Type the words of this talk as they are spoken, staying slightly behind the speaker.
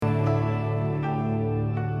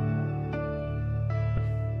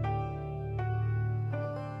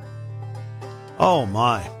Oh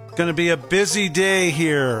my, going to be a busy day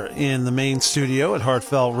here in the main studio at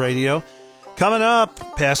Heartfelt Radio. Coming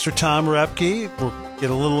up, Pastor Tom Repke. We'll get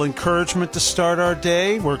a little encouragement to start our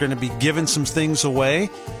day. We're going to be giving some things away.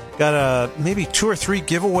 Got maybe 2 or 3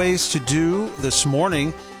 giveaways to do this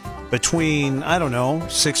morning between,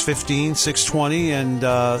 6:15, 6:20, and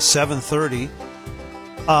 7:30.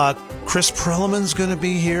 Chris Perelman's going to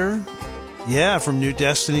be here. Yeah, from New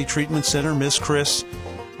Destiny Treatment Center, Miss Chris.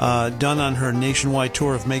 Done on her nationwide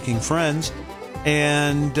tour of making friends.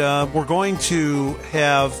 And we're going to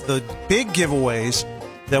have the big giveaways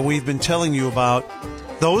that we've been telling you about.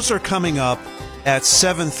 Those are coming up at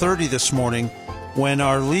 7:30 this morning when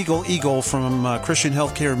our legal eagle from Christian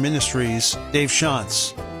Healthcare Ministries, Dave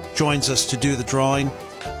Shantz, joins us to do the drawing.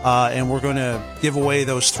 And we're going to give away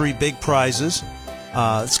those 3 big prizes.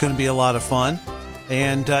 It's going to be a lot of fun.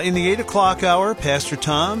 And in the 8 o'clock hour, Pastor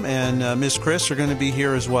Tom and Miss Chris are going to be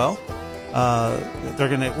here as well. We're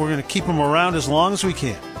going to keep them around as long as we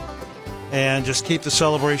can and just keep the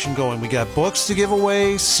celebration going. We got books to give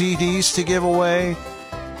away, CDs to give away.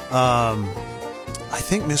 I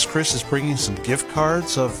think Miss Chris is bringing some gift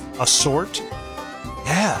cards of a sort.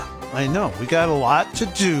 Yeah, I know. We got a lot to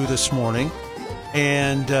do this morning.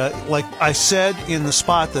 And like I said in the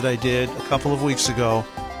spot that I did a couple of weeks ago,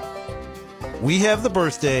 we have the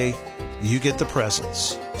birthday, you get the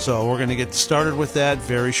presents. So we're going to get started with that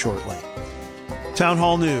very shortly. Town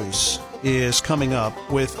Hall News is coming up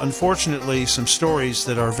with, unfortunately, some stories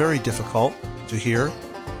that are very difficult to hear.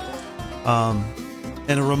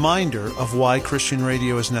 And a reminder of why Christian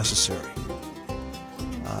radio is necessary.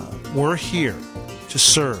 We're here to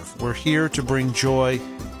serve. We're here to bring joy.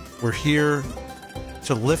 We're here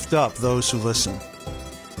to lift up those who listen.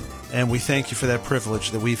 And we thank you for that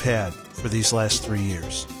privilege that we've had for these last 3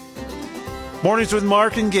 years. Mornings with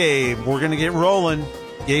Mark and Gabe. We're going to get rolling.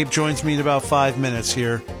 Gabe joins me in about 5 minutes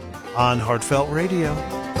here on Heartfelt Radio.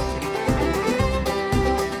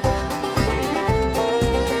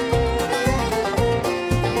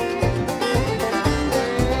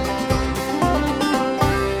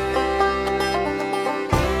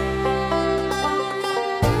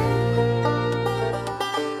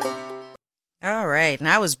 And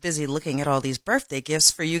I was busy looking at all these birthday gifts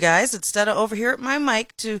for you guys instead of over here at my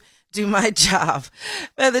mic to do my job.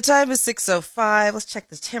 But the time is 6:05. Let's check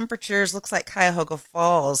the temperatures. Looks like Cuyahoga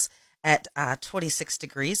Falls at 26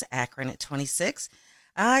 degrees, Akron at 26,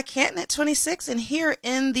 Canton at 26, and here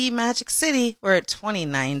in the Magic City, we're at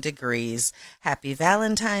 29 degrees. Happy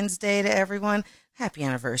Valentine's Day to everyone. Happy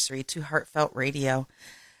anniversary to Heartfelt Radio.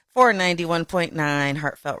 For 91.9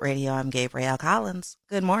 Heartfelt Radio, I'm Gabrielle Collins.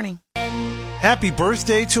 Good morning. Happy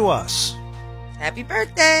birthday to us. Happy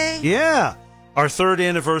birthday. Yeah. Our 3rd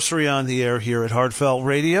anniversary on the air here at Heartfelt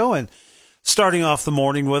Radio. And starting off the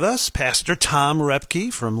morning with us, Pastor Tom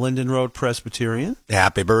Repke from Linden Road Presbyterian.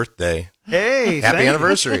 Happy birthday. Hey. Happy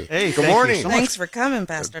anniversary. Hey, good morning. Thanks for coming,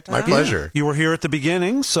 Pastor Tom. My pleasure. You were here at the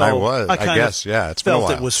beginning, so I was. I guess, yeah. It's been a felt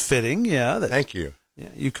while. it was fitting, yeah. Thank you. Yeah,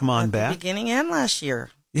 you come on at back. The beginning and last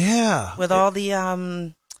year. Yeah. With all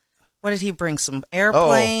the what did he bring? Some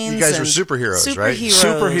airplanes. Oh, you guys were superheroes, right?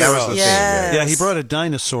 Superheroes. That was the yes. thing. Yeah, he brought a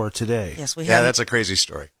dinosaur today. Yes, we have. Yeah, that's a crazy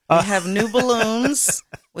story. We have new balloons.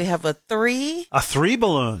 We have a 3. A 3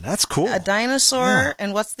 balloon. That's cool. A dinosaur. Yeah.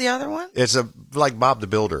 And what's the other one? It's like Bob the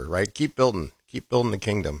Builder, right? Keep building the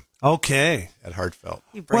kingdom. Okay. At Heartfelt.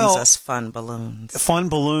 He brings us fun balloons. Fun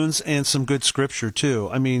balloons and some good scripture, too.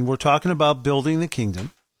 I mean, we're talking about building the kingdom.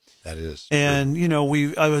 That is. And,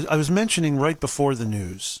 I was mentioning right before the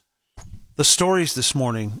news, the stories this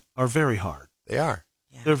morning are very hard. They are.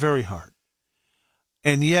 Yeah. They're very hard.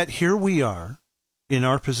 And yet here we are in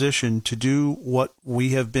our position to do what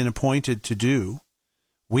we have been appointed to do,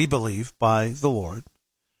 we believe, by the Lord,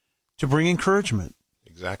 to bring encouragement.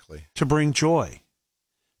 Exactly. To bring joy,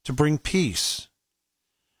 to bring peace,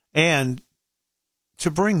 and to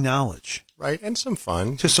bring knowledge. Right, and some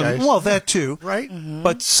fun. That too. Right. Mm-hmm.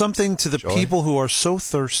 But something to the people who are so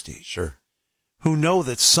thirsty. Sure. Who know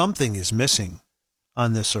that something is missing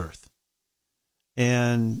on this earth.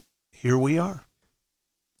 And here we are,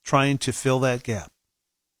 trying to fill that gap.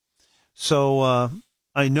 So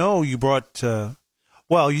I know you brought, you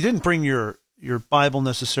didn't bring your Bible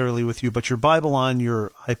necessarily with you, but your Bible on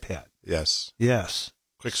your iPad. Yes. Yes.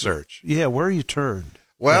 Quick search. Yeah, where are you turned?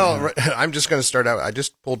 Well, I'm just going to start out. I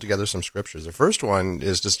just pulled together some scriptures. The first one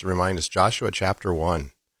is just to remind us, Joshua chapter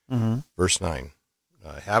 1, verse 9.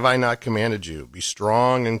 Have I not commanded you? Be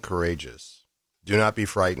strong and courageous. Do not be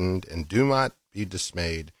frightened and do not be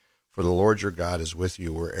dismayed, for the Lord your God is with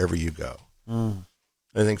you wherever you go.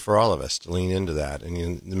 I think for all of us to lean into that. And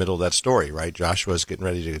in the middle of that story, right, Joshua's getting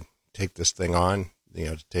ready to take this thing on,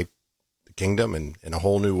 to take the kingdom in a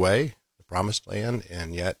whole new way, the promised land,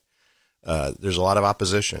 and yet there's a lot of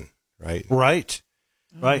opposition, right? Right.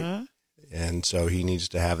 And so he needs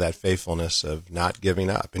to have that faithfulness of not giving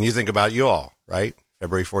up. And you think about you all, right?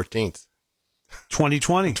 February 14th,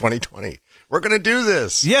 2020. 2020. We're going to do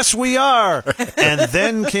this. Yes, we are. And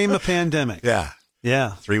then came a pandemic.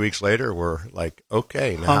 Yeah. 3 weeks later, we're like,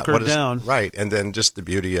 okay. Now Hunkered down. Right. And then just the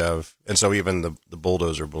beauty of, and so even the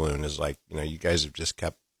bulldozer balloon is like, you guys have just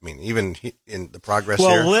kept, even in the progress here.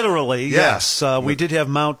 Well, literally, yes. We did have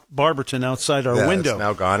Mount Barberton outside our window. It's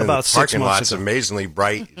now gone. About and the 6 parking months lot's ago. amazingly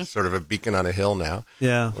bright, sort of a beacon on a hill now.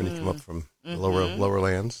 Yeah. When you come up from the lower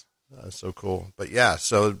lands. So cool. But yeah,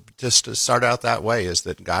 so just to start out that way is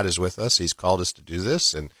that God is with us. He's called us to do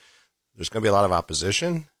this, and there's going to be a lot of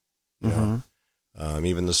opposition. You know?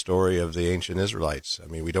 Even the story of the ancient Israelites. I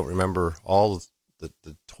mean, we don't remember all the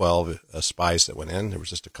 12 spies that went in. There was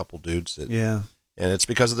just a couple dudes that, and it's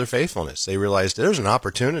because of their faithfulness. They realized there's an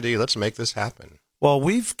opportunity. Let's make this happen. Well,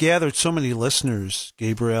 we've gathered so many listeners,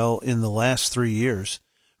 Gabriel, in the last 3 years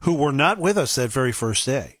who were not with us that very first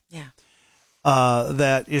day. Yeah.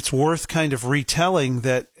 That it's worth kind of retelling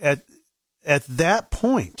that at that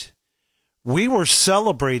point, we were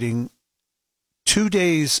celebrating 2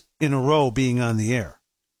 days in a row being on the air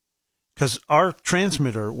because our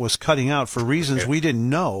transmitter was cutting out for reasons we didn't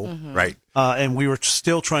know. Right. And we were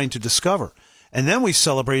still trying to discover. And then we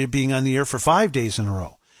celebrated being on the air for 5 days in a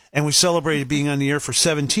row. And we celebrated being on the air for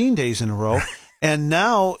 17 days in a row. And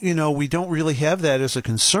now, we don't really have that as a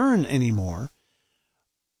concern anymore.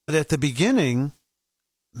 But at the beginning,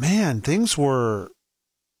 man, things were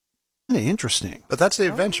kind of interesting. But that's the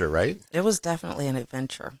adventure, right? It was definitely an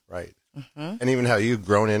adventure. Right. And even how you've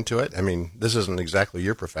grown into it. I mean, this isn't exactly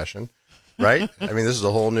your profession, right? I mean, this is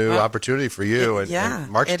a whole new opportunity for you. And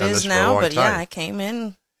Mark's done this for a long time. Yeah, I came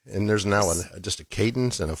in. And there's now just a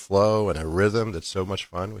cadence and a flow and a rhythm that's so much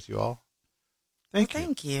fun with you all.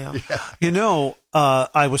 Thank you. Yeah.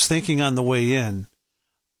 I was thinking on the way in,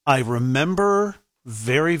 I remember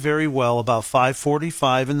very, very well about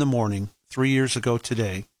 5:45 in the morning, 3 years ago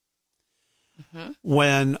today,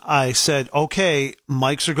 when I said, okay,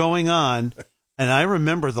 mics are going on. And I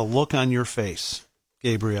remember the look on your face,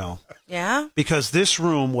 Gabriel. Yeah. Because this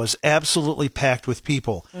room was absolutely packed with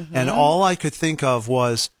people. And all I could think of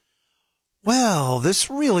was, well, this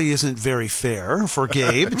really isn't very fair for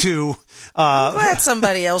Gabe to... I'm glad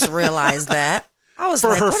somebody else realized that. I was for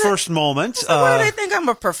like, her first moment. What do they think? I'm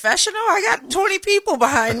a professional? I got 20 people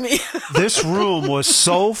behind me. This room was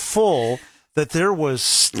so full that there was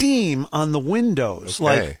steam on the windows.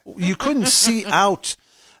 Okay. Like, you couldn't see out.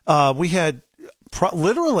 We had...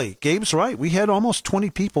 literally, Gabe's right. We had almost 20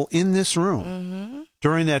 people in this room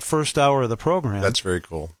during that first hour of the program. That's very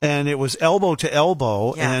cool. And it was elbow to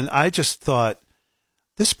elbow. Yeah. And I just thought,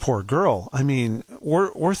 this poor girl, I mean,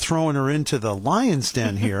 we're throwing her into the lion's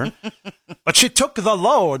den here. But she took the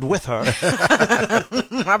Lord with her.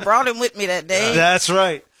 I brought him with me that day. That's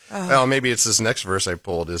right. Well, maybe it's this next verse I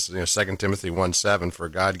pulled is 2 Timothy 1:7, for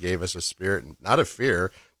God gave us a spirit, not of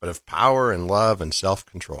fear, but of power and love and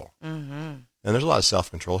self-control. And there's a lot of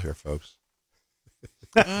self-control here, folks.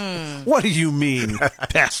 What do you mean,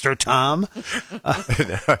 Pastor Tom?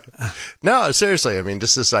 No, seriously. I mean,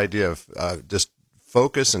 just this idea of just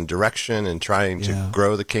focus and direction and trying to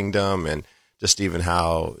grow the kingdom, and just even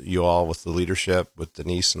how you all with the leadership, with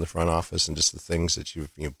Denise in the front office, and just the things that you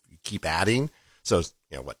keep adding. So,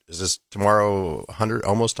 what is this tomorrow?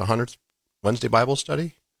 Almost 100th Wednesday Bible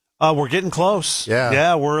study? We're getting close.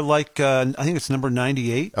 Yeah, we're like, I think it's number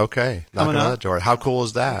 98. Okay, knocking on that door. How cool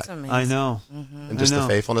is that? That's amazing. I know. And just the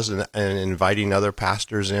faithfulness and inviting other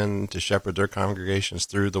pastors in to shepherd their congregations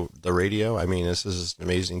through the radio. I mean, this is an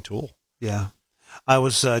amazing tool. Yeah. I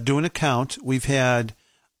was doing a count. We've had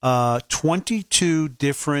 22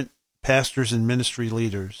 different pastors and ministry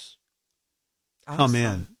leaders come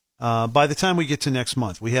in. By the time we get to next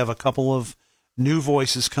month, we have a couple of new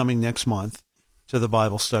voices coming next month to the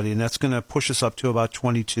Bible study, and that's going to push us up to about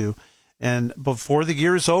 22. And before the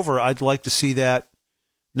year is over, I'd like to see that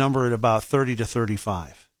number at about 30 to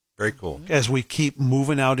 35. Very cool. As we keep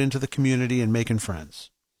moving out into the community and making friends.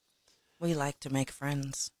 We like to make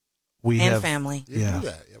friends. We and have family. You do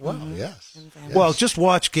that. Well, yes. Family. Well, just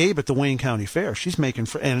watch Gabe at the Wayne County Fair. She's making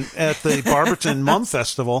and at the Barberton Mum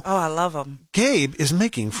Festival. Oh, I love them. Gabe is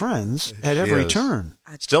making friends at every turn.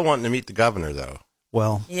 Still wanting to meet the governor, though.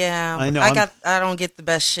 Well, Yeah, I know. I don't get the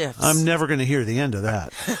best shifts. I'm never going to hear the end of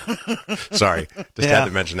that. Sorry, just had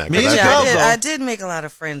to mention that. 'Cause Me I as think- well. I though. did make a lot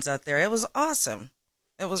of friends out there. It was awesome.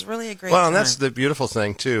 It was really a great Well, time. and that's the beautiful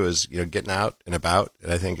thing too, is getting out and about.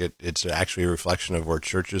 And I think it's actually a reflection of where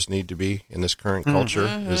churches need to be in this current culture,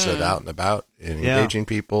 is that out and about and engaging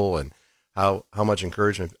people, and how much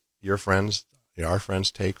encouragement your friends, our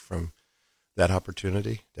friends, take from that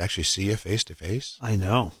opportunity to actually see you face to face. I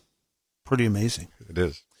know. Pretty amazing. It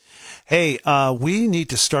is. Hey, we need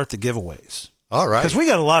to start the giveaways. All right. Because we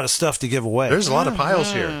got a lot of stuff to give away. There's a lot of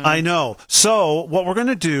piles here. I know. So what we're going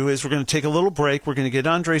to do is we're going to take a little break. We're going to get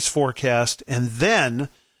Andre's forecast, and then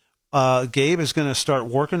Gabe is going to start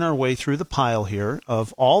working our way through the pile here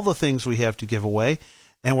of all the things we have to give away,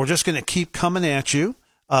 and we're just going to keep coming at you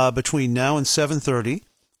between now and 7:30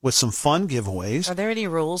 with some fun giveaways. Are there any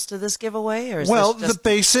rules to this giveaway? Or is Well, this just... the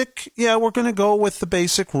basic, we're going to go with the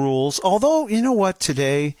basic rules. Although, you know what,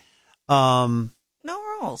 today... No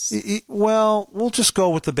rules. Well, we'll just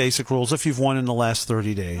go with the basic rules if you've won in the last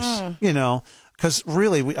 30 days, because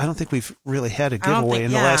really, I don't think we've really had a giveaway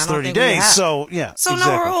in the last 30 days. So, So exactly.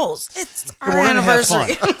 no rules. It's our We're gonna have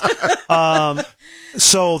anniversary. fun.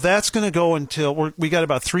 So that's going to go until we got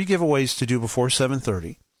about 3 giveaways to do before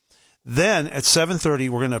 7:30. Then at 7:30,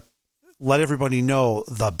 we're going to let everybody know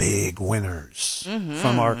the big winners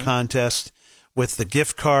from our contest with the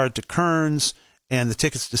gift card to Kearns and the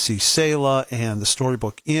tickets to see Selah and the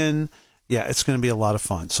Storybook Inn. Yeah, it's going to be a lot of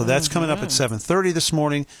fun. So that's coming up at 7:30 this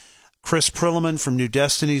morning. Chris Prilliman from New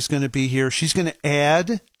Destiny is going to be here. She's going to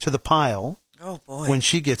add to the pile Oh, boy. when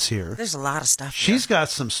she gets here. There's a lot of stuff here. She's got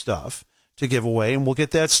some stuff to give away, and we'll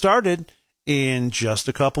get that started in just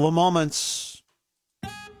a couple of moments.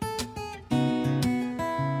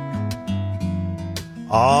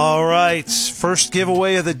 All right, first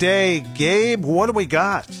giveaway of the day. Gabe, what do we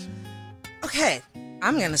got? Okay,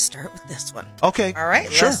 I'm going to start with this one. Okay. All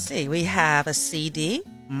right, sure. let's see. We have a CD,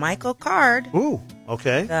 Michael Card, Ooh,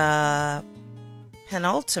 okay. the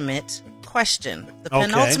penultimate question. The Okay.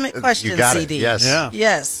 penultimate question You got CD. it. Yes. Yeah.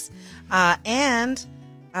 Yes. And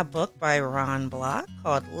a book by Ron Block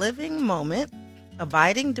called Living Moment,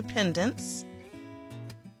 Abiding Dependence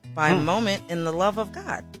by Moment in the Love of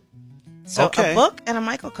God. So Okay. a book and a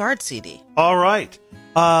Michael Card CD. All right.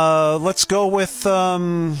 Let's go with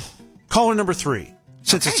caller number 3,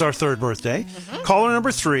 since it's our third birthday. Caller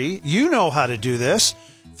number 3, you know how to do this.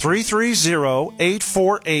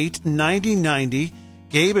 330-848-9090.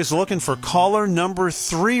 Gabe is looking for caller number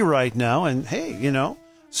 3 right now. And hey,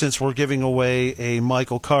 since we're giving away a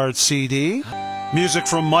Michael Card CD, music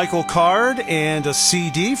from Michael Card and a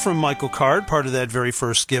CD from Michael Card, part of that very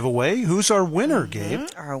first giveaway. Who's our winner, Gabe?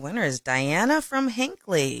 Our winner is Diana from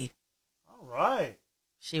Hinckley. All right.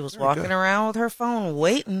 She was walking around with her phone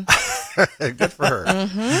waiting. Good for her.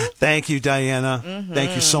 Thank you, Diana.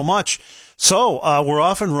 Thank you so much. So we're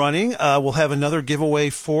off and running. We'll have another giveaway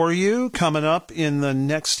for you coming up in the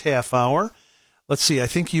next half hour. Let's see. I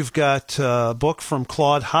think you've got a book from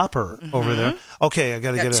Claude Hopper over there. Okay, I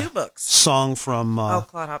got to Got get 2 a books. song from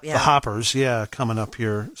Claude Hopper, the Hoppers. Yeah, coming up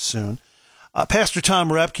here soon. Pastor Tom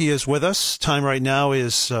Repke is with us. Time right now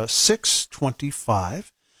is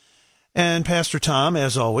 6:25. And Pastor Tom,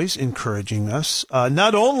 as always, encouraging us,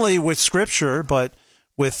 not only with Scripture, but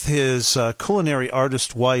with his culinary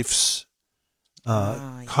artist wife's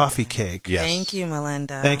coffee cake. Yes. Thank you,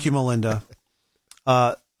 Melinda. Thank you, Melinda.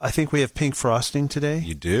 I think we have pink frosting today.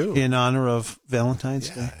 You do. In honor of Valentine's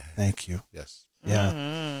Day. Thank you. Yes.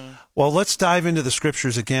 Yeah. Well, let's dive into the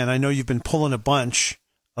Scriptures again. I know you've been pulling a bunch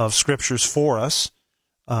of Scriptures for us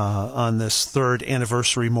on this 3rd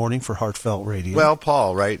anniversary morning for Heartfelt Radio. Well,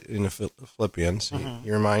 Paul, right, in the Philippians, he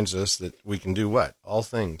reminds us that we can do what? All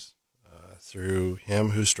things through him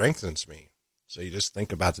who strengthens me. So you just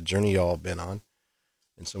think about the journey y'all have been on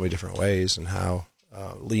in so many different ways, and how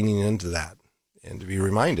leaning into that and to be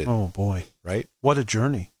reminded, oh, boy. right? What a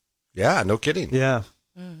journey. Yeah, no kidding. Yeah.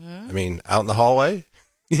 I mean, out in the hallway.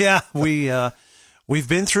 Yeah, we've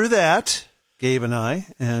been through that, Gabe and I,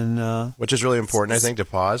 and Which is really important, I think, to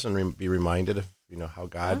pause and be reminded of, how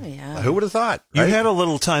God, Oh, yeah. who would have thought? you Right? had a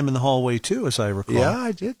little time in the hallway too, as I recall. Yeah,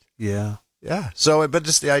 I did. Yeah. Yeah. So, but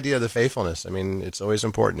just the idea of the faithfulness. I mean, it's always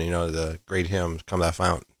important, the great hymn, Come Thou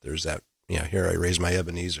Fount. There's that, here I raise my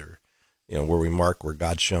Ebenezer, where we mark where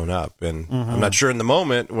God's shown up. And I'm not sure in the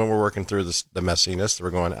moment when we're working through the messiness that we're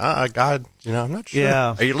going, God, I'm not sure.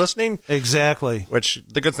 Yeah. Are you listening? Exactly. Which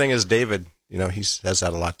the good thing is David, he has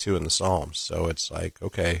that a lot too in the Psalms. So it's like,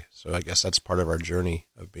 okay, so I guess that's part of our journey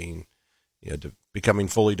of being, becoming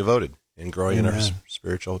fully devoted and growing in our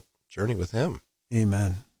spiritual journey with him.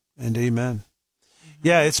 Amen and amen.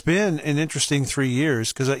 Yeah, it's been an interesting 3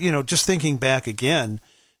 years because, just thinking back again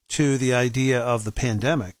to the idea of the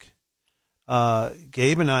pandemic,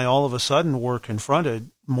 Gabe and I all of a sudden were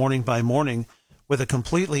confronted morning by morning with a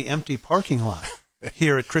completely empty parking lot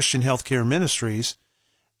here at Christian Healthcare Ministries,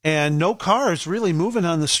 and no cars really moving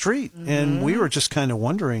on the street. Mm-hmm. And we were just kind of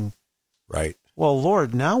wondering, Right. well,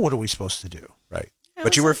 Lord, now what are we supposed to do? Right. It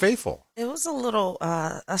But you was were faithful. It was a little,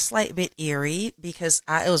 a slight bit eerie because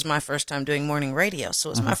it was my first time doing morning radio. So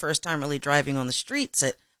it was my first time really driving on the streets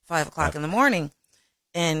at 5 o'clock in the morning.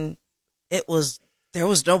 And there was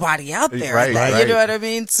nobody out there. Right, You right. know what I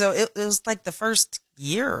mean? So it was like the first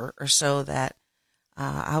year or so that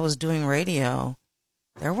I was doing radio.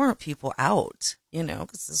 There weren't people out,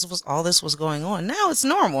 because this was going on. Now it's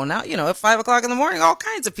normal. Now, at 5 o'clock in the morning, all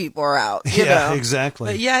kinds of people are out. You know? Exactly.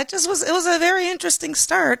 But yeah, it was a very interesting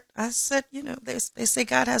start. I said, they say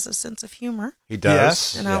God has a sense of humor. He does.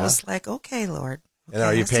 Yes. And I was like, okay, Lord. And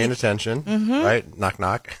are you I see. paying attention? Right? Knock,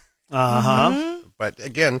 knock. Uh-huh. But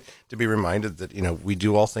again, to be reminded that, we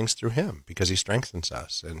do all things through him because he strengthens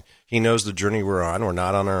us. And he knows the journey we're on. We're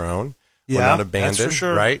not on our own. We're Yeah, not that's abandoned, for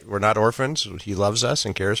sure. right? We're not orphans. He loves us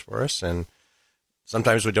and cares for us. And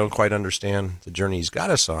sometimes we don't quite understand the journey he's got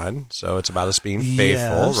us on. So it's about us being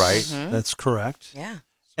faithful, Yes, right? That's correct. Yeah.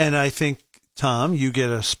 And I think, Tom, you get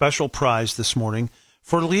a special prize this morning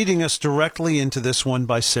for leading us directly into this one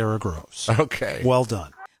by Sarah Groves. Okay. Well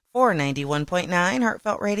done. For 91.9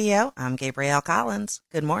 Heartfelt Radio, I'm Gabrielle Collins.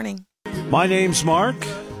 Good morning. My name's Mark,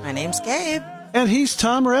 My name's Gabe. and he's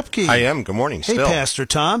Tom Repke. I am. Good morning. Hey, Still. Pastor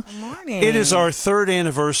Tom. Good morning. It is our third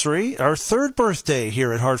anniversary, our third birthday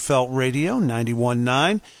here at Heartfelt Radio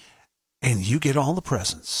 91.9, and you get all the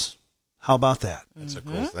presents. How about that? That's a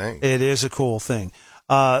cool thing. It is a cool thing.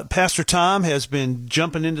 Pastor Tom has been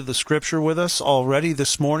jumping into the scripture with us already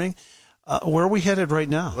this morning. Where are we headed right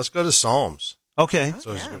now? Let's go to Psalms. Okay.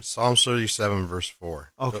 So it's Psalm 37, verse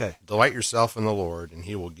 4. Okay. Delight yourself in the Lord, and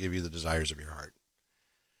he will give you the desires of your heart.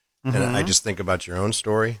 And I just think about your own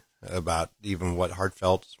story, about even what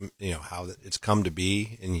Heartfelt, how it's come to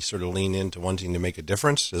be, and you sort of lean into wanting to make a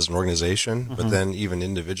difference as an organization, but then even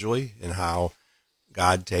individually, and how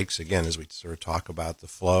God takes, again, as we sort of talk about the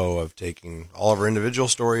flow of taking all of our individual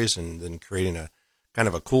stories and then creating a kind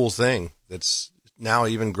of a cool thing that's now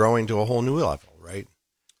even growing to a whole new level, right?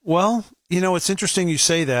 Well, it's interesting you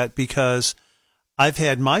say that because I've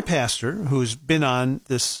had my pastor, who's been on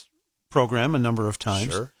this program a number of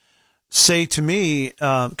times, Sure. say to me,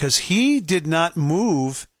 because he did not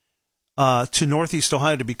move to Northeast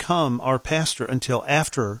Ohio to become our pastor until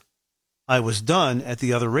after I was done at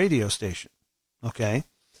the other radio station. Okay.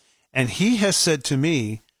 And he has said to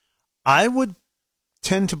me, I would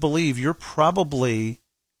tend to believe you're probably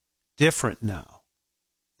different now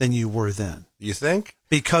than you were then You think?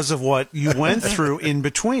 because of what you went through in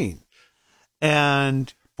between.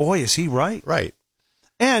 And boy, is he right. Right.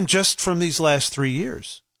 And just from these last 3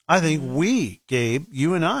 years, I think we, Gabe,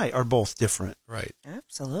 you and I are both different Right.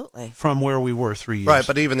 Absolutely. from where we were 3 years. Right,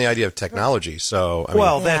 but even the idea of technology. So, I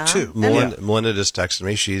well, mean, that too. Melinda just texted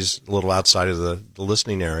me. She's a little outside of the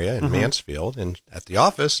listening area in Mansfield and at the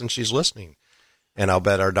office, and she's listening. And I'll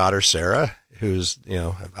bet our daughter, Sarah, who's,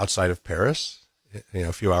 outside of Paris,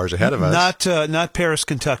 a few hours ahead of us. Not Paris,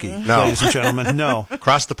 Kentucky, No. ladies and gentlemen. No.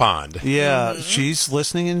 Across the pond. Yeah, she's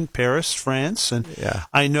listening in Paris, France, and Yeah.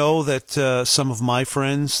 I know that some of my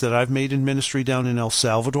friends that I've made in ministry down in El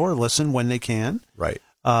Salvador listen when they can. Right.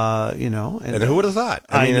 And who would have thought?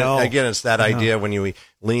 I know. Again, it's that idea when you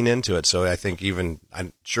lean into it. So I think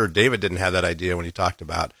I'm sure David didn't have that idea when he talked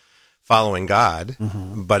about following God,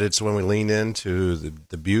 but it's when we lean into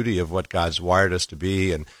the beauty of what God's wired us to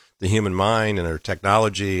be and the human mind and our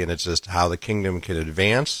technology, and it's just how the kingdom can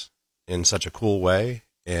advance in such a cool way.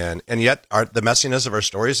 And yet the messiness of our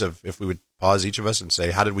stories, if we would pause each of us and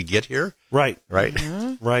say, how did we get here? Right, Right?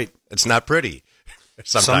 right. It's not pretty.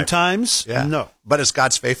 Sometimes, Yeah. no. But it's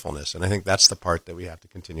God's faithfulness. And I think that's the part that we have to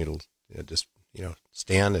continue to just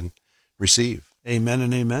stand and receive. Amen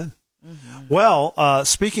and amen. Well,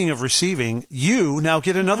 speaking of receiving, you now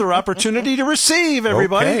get another opportunity to receive,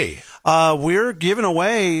 everybody. Okay. We're giving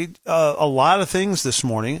away a lot of things this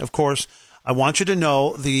morning. Of course, I want you to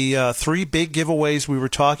know the three big giveaways we were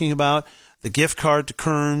talking about, the gift card to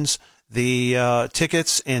Kearns, the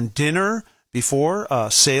tickets and dinner before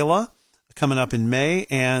Selah coming up in May,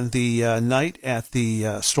 and the night at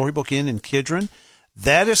the Storybook Inn in Kidron.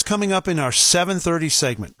 That is coming up in our 7:30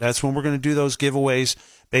 segment. That's when we're going to do those giveaways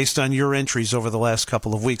based on your entries over the last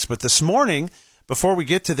couple of weeks. But this morning, before we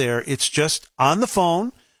get to there, it's just on the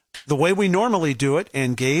phone, the way we normally do it.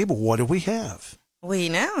 And Gabe, what do we have? We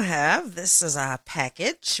now have, this is our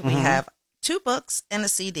package. We have 2 books and a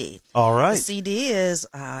CD. All The right. CD is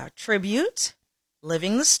Tribute,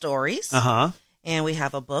 Living the Stories. Uh-huh. And we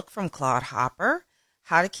have a book from Claude Hopper,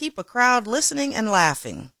 How to Keep a Crowd Listening and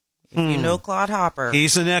Laughing. If you know Claude Hopper.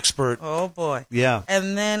 He's an expert. Oh, boy. Yeah.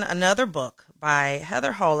 And then another book by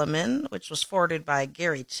Heather Holleman, which was forwarded by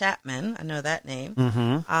Gary Chapman. I know that name.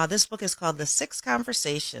 Mm-hmm. This book is called The 6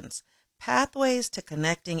 Conversations, Pathways to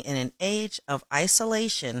Connecting in an Age of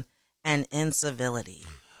Isolation and Incivility.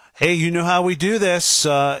 Hey, you know how we do this.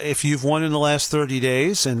 If you've won in the last 30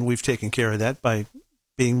 days, and we've taken care of that by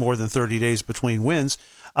being more than 30 days between wins.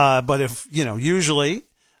 But if, usually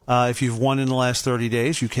if you've won in the last 30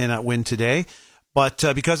 days, you cannot win today. But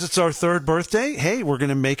because it's our third birthday, hey, we're going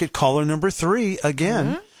to make it caller number 3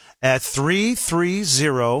 again at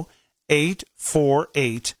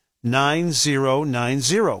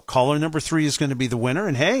 330-848-9090. Caller number 3 is going to be the winner.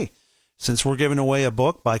 And hey, since we're giving away a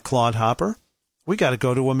book by Claude Hopper, we got to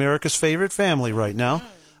go to America's favorite family right now,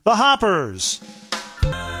 the Hoppers.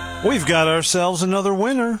 We've got ourselves another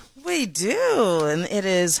winner. We do, and it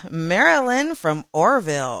is Marilyn from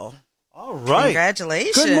Orville. All right.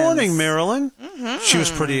 Congratulations. Good morning, Marilyn. She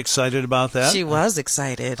was pretty excited about that. She was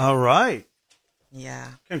excited. All right. Yeah.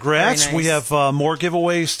 Congrats. Very We nice. have more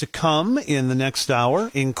giveaways to come in the next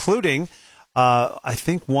hour, including, I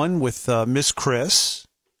think, one with Miss Chris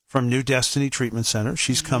from New Destiny Treatment Center.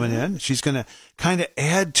 She's coming in. She's going to kind of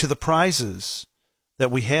add to the prizes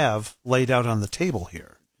that we have laid out on the table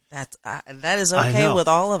here. That is I okay know. with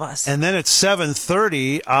all of us. And then at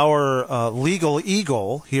 7:30, our legal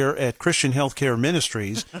eagle here at Christian Healthcare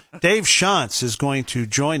Ministries, Dave Shantz, is going to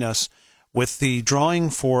join us with the drawing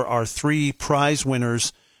for our 3 prize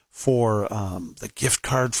winners for the gift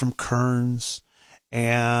card from Kearns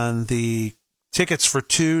and the tickets for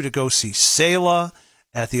 2 to go see Selah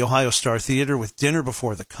at the Ohio Star Theater with dinner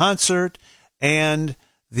before the concert, and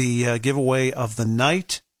the giveaway of the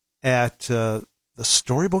night at the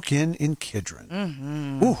Storybook Inn in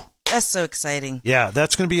Kidron. Ooh. That's so exciting. Yeah,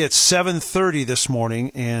 that's going to be at 7:30 this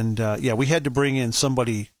morning, and we had to bring in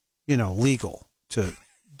somebody, legal to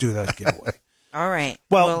do that giveaway. All right.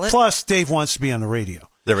 Well, plus Dave wants to be on the radio.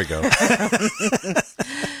 There we go.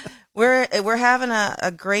 We're having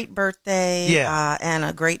a great birthday and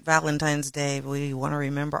a great Valentine's Day. We want to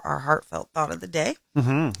remember our heartfelt thought of the day.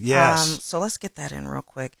 Yes. So let's get that in real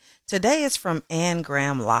quick. Today is from Anne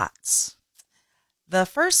Graham Lotz. The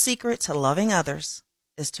first secret to loving others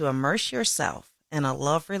is to immerse yourself in a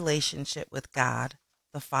love relationship with God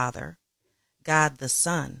the Father, God the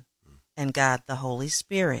Son, and God the Holy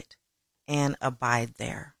Spirit, and abide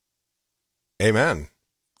there. Amen.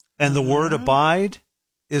 And the word abide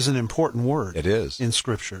is an important word. It is. In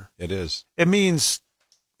Scripture. It is. It means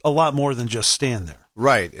a lot more than just stand there.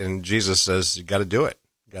 Right. And Jesus says, you got to do it.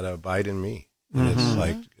 You got to abide in me. And it's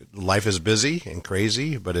like life is busy and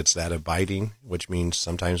crazy, but it's that abiding, which means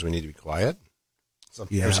sometimes we need to be quiet.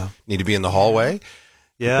 Sometimes need to be in the hallway.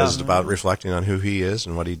 Yeah. Because it's about reflecting on who he is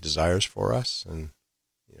and what he desires for us. And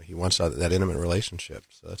he wants that intimate relationship.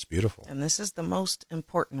 So that's beautiful. And this is the most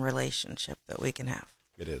important relationship that we can have.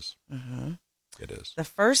 It is. It is. The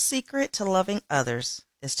first secret to loving others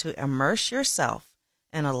is to immerse yourself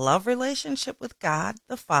in a love relationship with God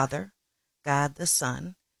the Father, God the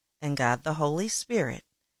Son, and God the Holy Spirit,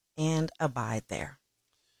 and abide there.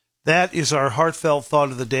 That is our heartfelt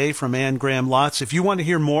thought of the day from Anne Graham Lotz. If you want to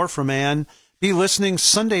hear more from Anne, be listening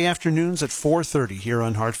Sunday afternoons at 4:30 here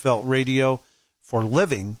on Heartfelt Radio for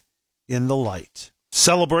Living in the Light.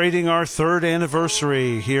 Celebrating our 3rd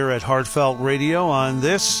anniversary here at Heartfelt Radio on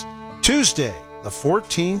this Tuesday, the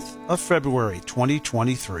 14th of February,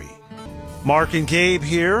 2023. Mark and Gabe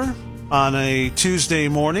here on a Tuesday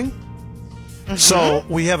morning. So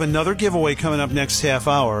we have another giveaway coming up next half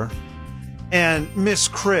hour, and Miss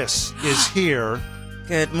Chris is here.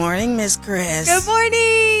 Good morning, Miss Chris. Good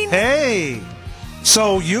morning. Hey!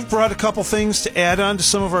 So you've brought a couple things to add on to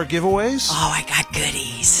some of our giveaways? Oh, I got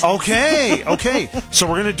goodies. Okay. So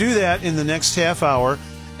we're going to do that in the next half hour.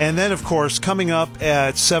 And then, of course, coming up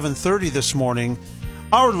at 7:30 this morning,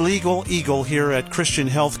 our legal eagle here at Christian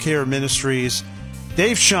Healthcare Ministries,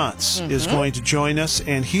 Dave Shantz, is going to join us,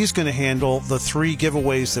 and he's going to handle the 3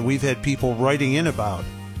 giveaways that we've had people writing in about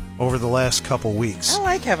over the last couple weeks. I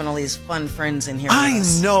like having all these fun friends in here. I with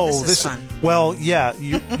us. know. This is fun. Well, yeah,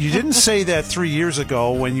 you didn't say that 3 years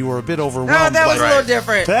ago when you were a bit overwhelmed. Oh, that was by- a little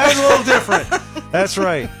different. That was a little different. That's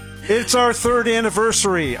right. It's our 3rd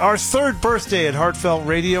anniversary, our 3rd birthday at Heartfelt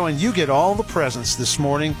Radio, and you get all the presents this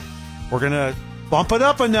morning. We're going to bump it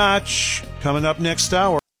up a notch coming up next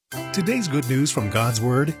hour. Today's good news from God's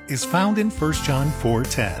Word is found in 1 John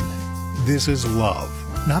 4:10. This is love,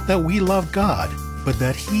 not that we love God, but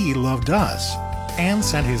that He loved us and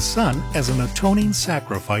sent His Son as an atoning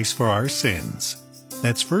sacrifice for our sins.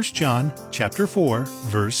 That's 1 John chapter 4,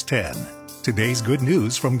 verse 10. Today's good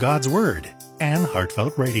news from God's Word. and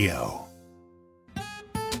Heartfelt Radio.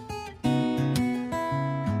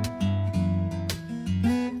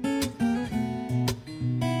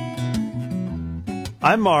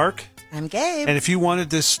 I'm Mark. I'm Gabe. And if you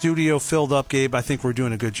wanted this studio filled up, Gabe, I think we're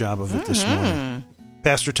doing a good job of it this morning.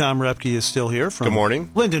 Pastor Tom Repke is still here from Good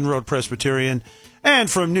morning. Linden Road Presbyterian, and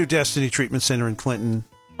from New Destiny Treatment Center in Clinton,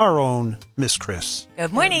 our own Miss Chris.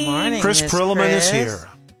 Good morning. Good morning, Chris Miss Perlman is Chris. here.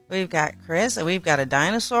 We've got Chris, and we've got a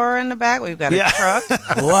dinosaur in the back. We've got a Yeah. truck.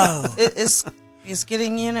 Whoa. It's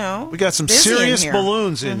getting, We got some busy in serious here.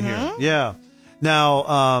 balloons in here. Yeah.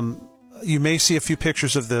 Now, you may see a few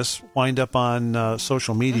pictures of this wind up on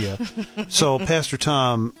social media. So, Pastor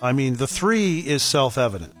Tom, I mean, the 3 is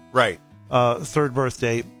self-evident. Right. Third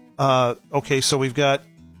birthday. Okay, so we've got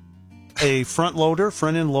a front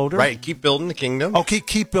end loader. Right. Keep building the kingdom. Okay,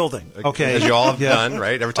 keep building. Okay. As you all have Yeah. done,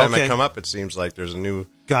 right? Every time Okay. I come up, it seems like there's a new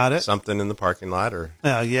Got it. something in the parking lot or.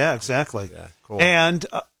 Yeah, exactly. Yeah, cool. And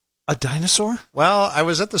a dinosaur? Well, I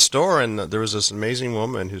was at the store and there was this amazing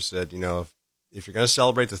woman who said, if you're going to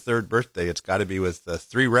celebrate the third birthday, it's got to be with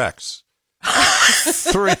 3 Rex.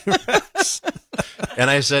 3 Rex. And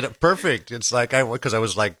I said, perfect. It's like, because I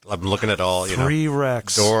was like, I'm looking at all, 3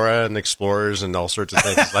 Rex. Dora and the Explorers and all sorts of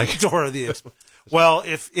things. Like, Dora the Explorer. Well,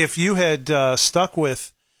 if you had stuck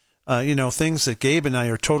with, things that Gabe and I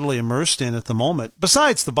are totally immersed in at the moment,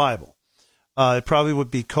 besides the Bible, it probably would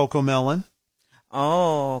be Coco Melon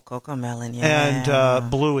Oh, Coco Melon, yeah.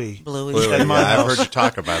 and Bluey. Bluey. Blue, And yeah, my I've house. heard you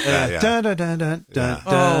talk about that. Yeah. Dun, dun, dun, dun, dun, Yeah. dun,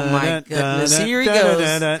 Oh, my dun, goodness. dun, Here he dun, goes.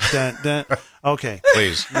 dun, dun, dun, dun. Okay.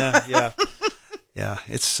 Please. Yeah.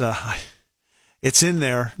 It's in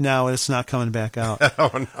there now. And it's not coming back out.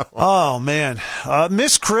 Oh, no. Oh man,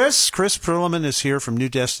 Miss Chris Perlman is here from New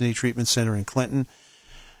Destiny Treatment Center in Clinton.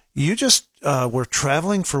 You just were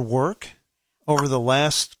traveling for work over the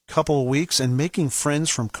last couple of weeks and making friends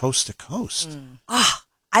from coast to coast.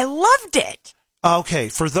 I loved it. Okay,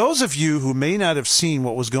 for those of you who may not have seen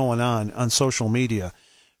what was going on social media,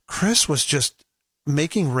 Chris was just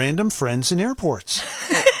making random friends in airports.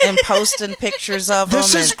 And posting pictures of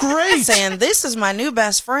This them. is and great. Saying, this is my new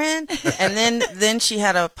best friend. And then she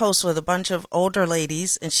had a post with a bunch of older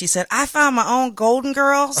ladies, and she said, I found my own Golden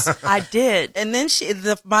Girls. I did. And then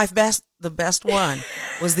the best one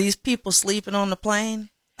was these people sleeping on the plane.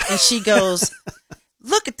 And she goes,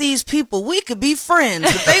 look at these people. We could be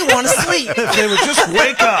friends, but they want to sleep. If they would just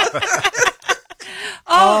wake up.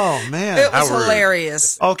 Oh man. It was How rude.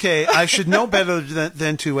 hilarious. Okay, I should know better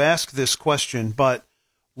than to ask this question, but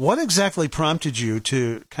what exactly prompted you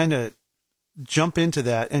to kind of jump into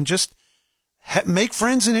that and just make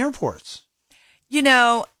friends in airports?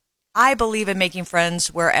 I believe in making friends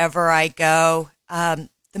wherever I go. The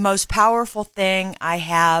most powerful thing I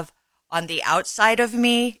have on the outside of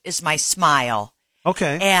me is my smile.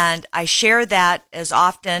 Okay. And I share that as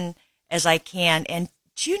often as I can. And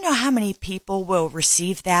do you know how many people will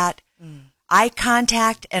receive that? Eye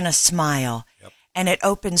contact and a smile. Yep. And it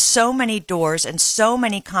opens so many doors and so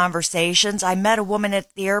many conversations. I met a woman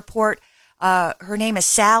at the airport. Her name is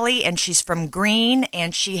Sally, and she's from Greene,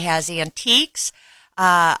 and she has antiques.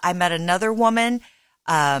 I met another woman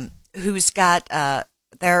who's got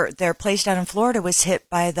their place down in Florida was hit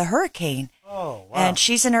by the hurricane. Oh, wow. And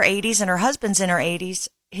she's in her 80s, and her husband's in his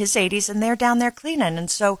 80s, and they're down there cleaning.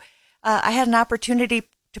 And so I had an opportunity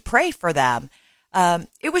to pray for them.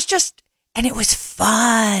 It was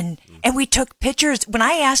fun. And we took pictures. When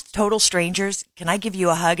I asked total strangers, can I give you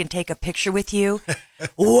a hug and take a picture with you?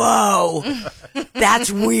 Whoa, that's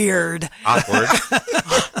weird. Awkward.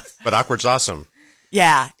 But awkward's awesome.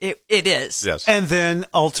 Yeah, it is. Yes. And then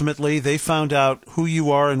ultimately they found out who you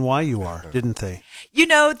are and why you are, didn't they?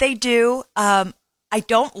 They do. I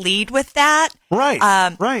don't lead with that.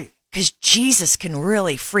 Right. Right. Because Jesus can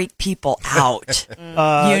really freak people out.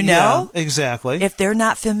 Yeah, exactly. If they're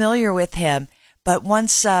not familiar with him. But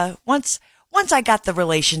once I got the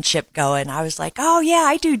relationship going, I was like, oh yeah,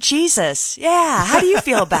 I do Jesus. Yeah. How do you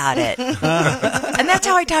feel about it? And that's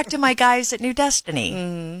how I talk to my guys at New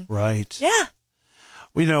Destiny. Right. Yeah.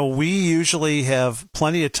 We usually have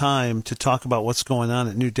plenty of time to talk about what's going on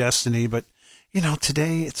at New Destiny, but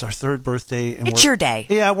today it's our third birthday. And It's your day.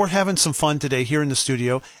 Yeah, we're having some fun today here in the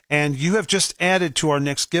studio, and you have just added to our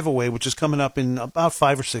next giveaway, which is coming up in about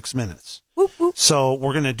 5 or 6 minutes. Whoop, whoop. So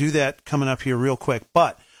we're going to do that coming up here real quick,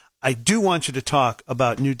 but I do want you to talk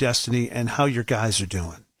about New Destiny and how your guys are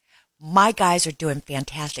doing. My guys are doing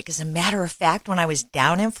fantastic. As a matter of fact, when I was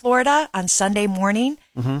down in Florida on Sunday morning,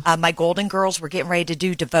 my Golden Girls were getting ready to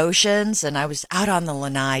do devotions, and I was out on the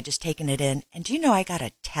lanai just taking it in. And do you know I got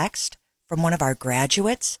a text from one of our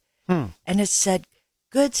graduates? And it said,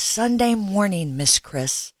 "Good Sunday morning, Miss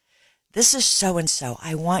Chris. this is so-and-so.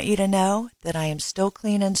 I want you to know that I am still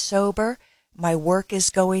clean and sober. My work is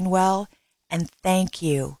going well. And thank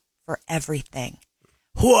you for everything.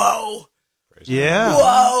 Whoa. Yeah.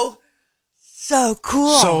 Whoa. So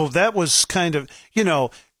cool. So that was kind of,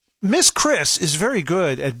 Miss Chris is very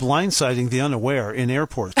good at blindsiding the unaware in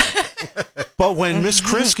airports. But when Miss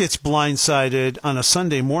Chris gets blindsided on a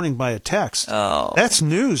Sunday morning by a text, that's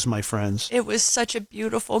news, my friends. It was such a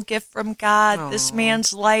beautiful gift from God. This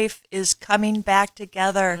man's life is coming back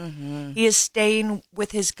together. He is staying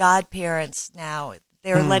with his godparents now.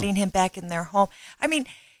 They're letting him back in their home. I mean,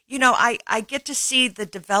 I get to see the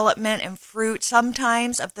development and fruit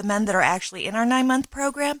sometimes of the men that are actually in our 9-month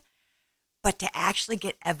program. But to actually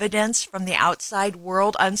get evidence from the outside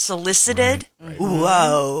world unsolicited, Right.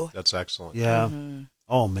 Whoa. That's excellent. Yeah.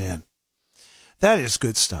 Oh, man. That is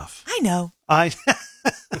good stuff. I know. Well,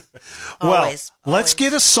 Always. let's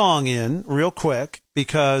get a song in real quick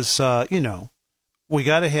because, we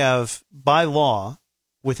got to have, by law,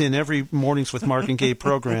 within every Mornings with Mark and Gabe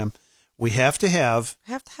program, we have to have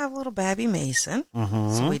little Babby Mason.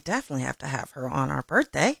 So we definitely have to have her on our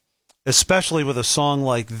birthday. especially with a song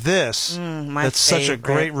like this, my that's such a favorite.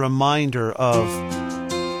 great reminder of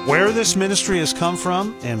where this ministry has come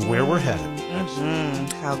from and where we're headed.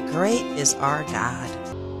 How great is our God?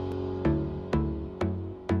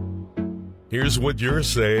 Here's what you're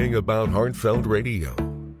saying about Heartfelt Radio.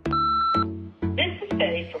 This is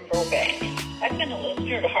Betty from Burbank. I've been a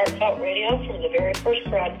listener to Heartfelt Radio from the very first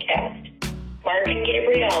broadcast. Mark and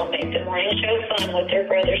Gabrielle make the morning show fun with their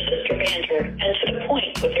brother-sister banter and to the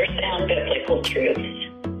point with their sound biblical truths.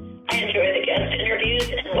 I enjoy the guest interviews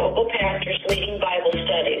and local pastors leading Bible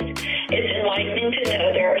studies. It's enlightening to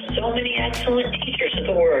know there are so many excellent teachers of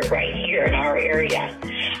the Word right here in our area.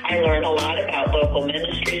 I learn a lot about local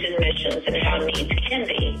ministries and missions and how needs can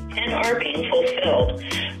be and are being fulfilled.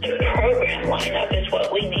 The program lineup is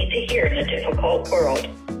what we need to hear in a difficult world.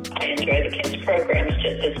 I enjoy the kids' programs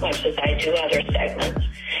just as much as I do other segments.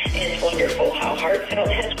 It's wonderful how Heartfelt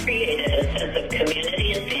has created a sense of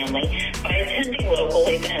community and family by attending local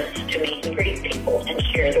events to meet and greet people and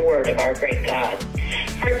share the word of our great God.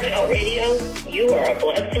 Heartfelt Radio, you are a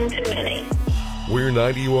blessing to many. We're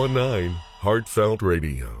 91.9 Heartfelt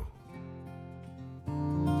Radio.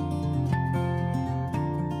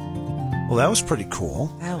 Well, that was pretty cool.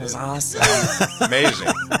 That was awesome. Amazing.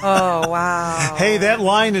 Oh, wow. Hey, that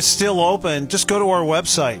line is still open. Just go to our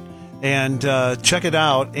website and check it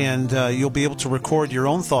out, and you'll be able to record your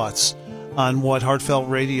own thoughts on what Heartfelt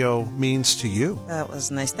Radio means to you. That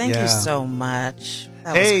was nice. Thank Yeah. you so much.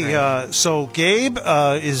 That was Hey, great. so Gabe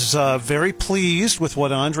is very pleased with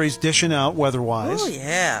what Andre's dishing out weather-wise. Oh,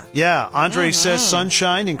 yeah. Yeah, Andre says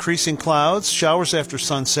sunshine, increasing clouds, showers after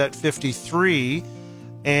sunset, 53,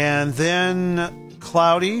 and then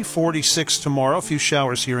cloudy, 46 tomorrow, a few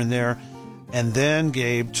showers here and there, and then,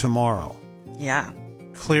 Gabe, tomorrow, Yeah.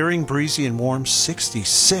 clearing, breezy, and warm,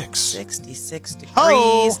 66. 66 degrees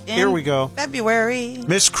Oh, in here we go. February.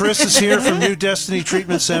 Miss Chris is here from New Destiny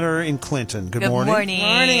Treatment Center in Clinton. Good morning.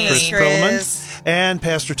 Morning, Chris Miss Perlman. Chris. And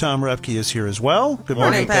Pastor Tom Repke is here as well. Good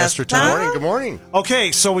morning, Morning, Pastor Pastor Tom. Tom. Good morning.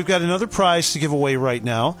 Okay, so we've got another prize to give away right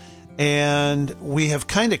now, and we have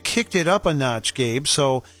kind of kicked it up a notch, Gabe.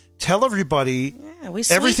 So tell everybody Yeah, we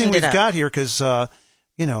everything sweetened we've it up. got here, because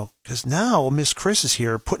now Miss Chris is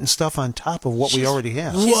here putting stuff on top of what we already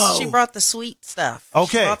have. She brought the sweet stuff.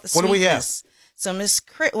 Okay, She brought the what do we have? sweetness. So Miss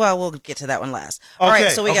Chris, well, we'll get to that one last. All right,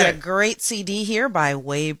 Okay, so we got a okay. great CD here by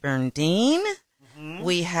Wayburn Dean. Mm-hmm.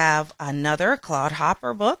 We have another Claude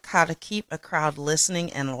Hopper book, How to Keep a Crowd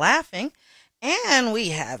Listening and Laughing. And we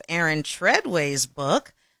have Aaron Treadway's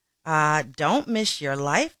book, Don't Miss Your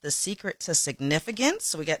Life, The Secret to Significance.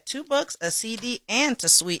 So we got 2 books, a CD, and to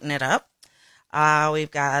sweeten it up.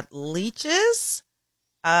 We've got Leeches,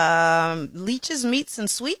 Meats and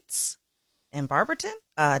Sweets in Barberton,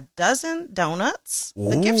 a dozen donuts,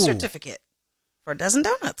 the gift Ooh. certificate for a dozen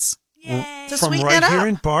donuts. Yay. To From sweeten right it here up.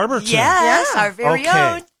 in Barberton. Yes, Yeah. our very Okay.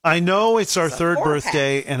 own. I know it's our third 4-pack.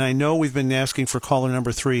 birthday, and I know we've been asking for caller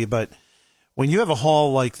number 3, but when you have a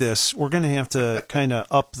haul like this, we're going to have to kind of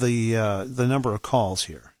up the number of calls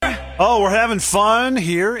here. Oh, we're having fun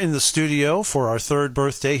here in the studio for our third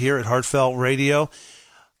birthday here at Heartfelt Radio.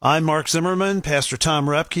 I'm Mark Zimmerman. Pastor Tom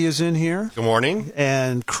Repke is in here, Good morning.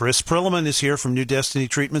 and Chris Perlman is here from New Destiny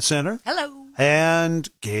Treatment Center. Hello. And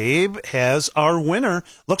Gabe has our winner.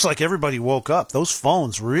 Looks like everybody woke up. Those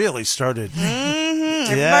phones really started.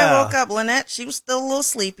 Everybody Yeah. woke up. Lynette, she was still a little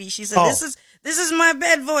sleepy. She said, Oh. This is my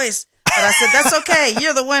bed voice. But I said, that's okay.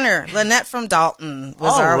 You're the winner. Lynette from Dalton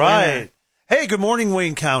was All our right. winner. Hey, good morning,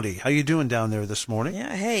 Wayne County. How you doing down there this morning?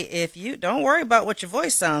 Yeah, hey, if you don't worry about what your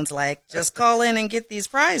voice sounds like, just call in and get these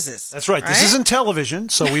prizes. That's right. This isn't television,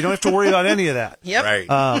 so we don't have to worry about any of that. Yep.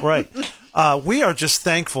 Right. Right. We are just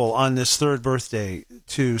thankful on this third birthday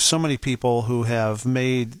to so many people who have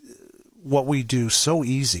made what we do so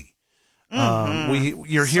easy.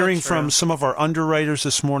 You're hearing from some of our underwriters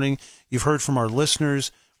this morning. You've heard from our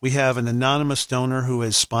listeners. We have an anonymous donor who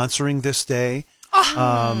is sponsoring this day.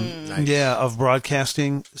 Nice. Yeah, of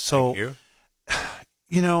broadcasting. So, Thank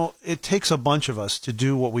you. It takes a bunch of us to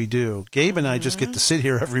do what we do. Gabe and I just get to sit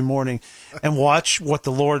here every morning and watch what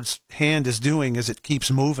the Lord's hand is doing as it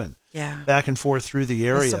keeps moving back and forth through the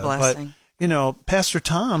area. It's a blessing. But, Pastor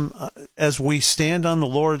Tom, as we stand on the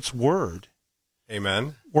Lord's word,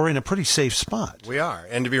 Amen. we're in a pretty safe spot. We are.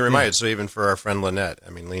 And to be reminded, so even for our friend Lynette,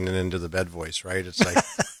 leaning into the bed voice, right? It's like,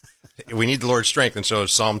 we need the Lord's strength. And so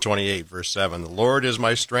it's Psalm 28, verse 7. The Lord is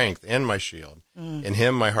my strength and my shield. In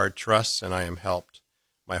him my heart trusts, and I am helped.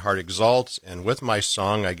 My heart exalts, and with my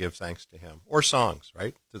song I give thanks to him. Or songs,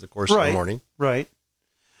 right? Through the course of the morning. Right.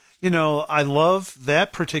 I love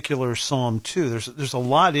that particular psalm, too. There's a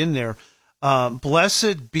lot in there.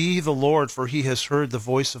 Blessed be the Lord, for he has heard the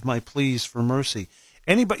voice of my pleas for mercy.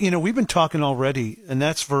 Anybody, we've been talking already, and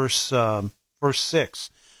that's verse 6.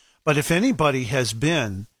 But if anybody has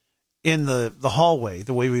been in the hallway,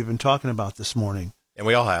 the way we've been talking about this morning. And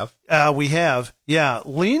we all have. We have. Yeah.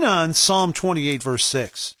 Lean on Psalm 28, verse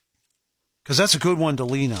 6, because that's a good one to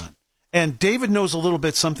lean on. And David knows a little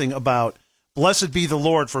bit something about, blessed be the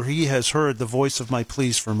Lord, for he has heard the voice of my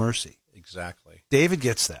pleas for mercy. Exactly. David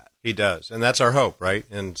gets that. He does. And that's our hope, right?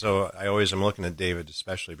 And so I always am looking at David,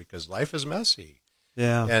 especially because life is messy.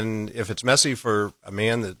 Yeah. And if it's messy for a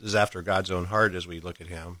man that is after God's own heart as we look at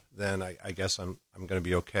him, then I guess I'm going to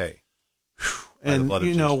be okay. And,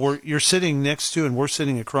 you're sitting next to, and we're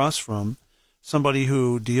sitting across from somebody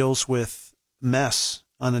who deals with mess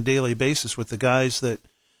on a daily basis with the guys that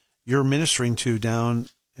you're ministering to down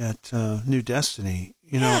at New Destiny.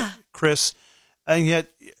 Chris, and yet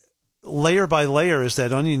layer by layer, as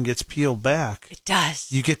that onion gets peeled back, It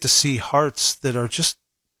does. you get to see hearts that are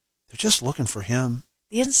they're just looking for him.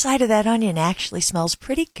 The inside of that onion actually smells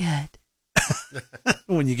pretty good.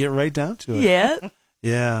 When you get right down to it. Yeah.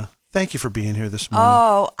 Yeah. Thank you for being here this morning.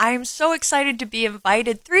 Oh, I'm so excited to be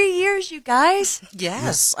invited. 3 years, you guys.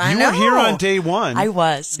 Yes, I You know. were here on day one. I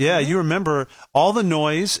was. Yeah, you remember all the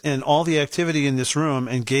noise and all the activity in this room,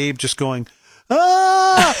 and Gabe just going,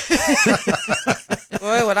 ah!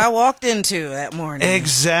 Boy, what I walked into that morning.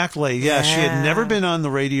 Exactly. Yeah, she had never been on the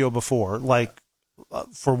radio before,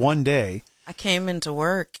 for one day. I came into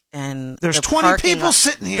work and There's the 20 parking people lot-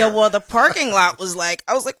 sitting here. The parking lot was I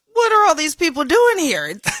was like, what are all these people doing here?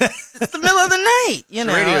 It's the middle of the night, It's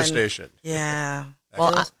a radio and- station. Yeah.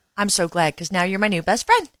 Well, I'm so glad because now you're my new best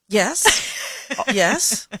friend. Yes.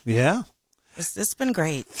 Yes. Yeah. It's been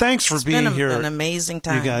great. Thanks for It's being been here, an amazing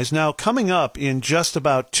time. you guys. Now, coming up in just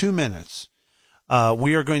about 2 minutes,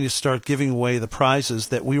 we are going to start giving away the prizes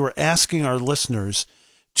that we were asking our listeners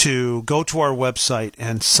to go to our website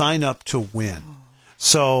and sign up to win.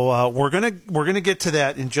 So we're gonna get to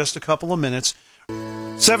that in just a couple of minutes.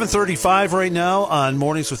 7:35 right now on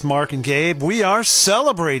Mornings with Mark and Gabe. We are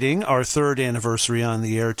celebrating our 3rd anniversary on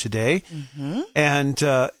the air today. Mm-hmm.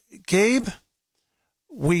 And Gabe,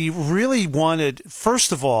 we really wanted,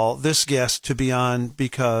 first of all, this guest to be on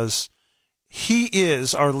because he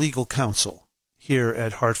is our legal counsel here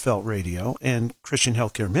at Heartfelt Radio and Christian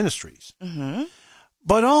Healthcare Ministries. Mm-hmm.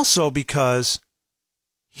 But also because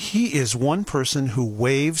he is one person who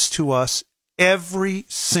waves to us every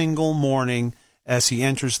single morning as he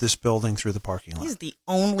enters this building through the parking lot. He's the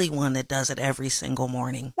only one that does it every single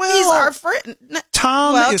morning. Well, he's our friend.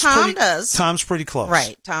 Tom does. Tom's pretty close.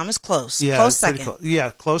 Right. Tom is close. Yeah, Close pretty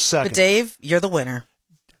second. Close second. But Dave, you're the winner.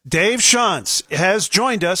 Dave Shantz has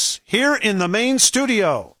joined us here in the main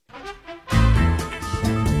studio.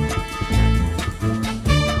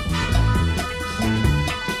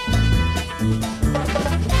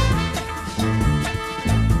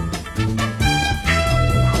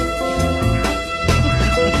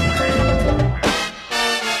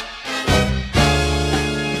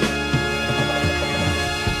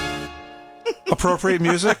 Appropriate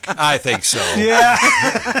music? I think so. Yeah.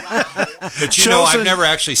 But I've never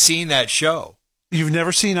actually seen that show. You've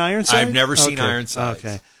never seen Ironside? I've never seen Ironside.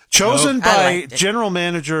 Okay. Chosen Nope. by General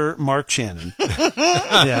Manager Mark Channon.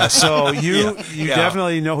 Yeah, so you Yeah.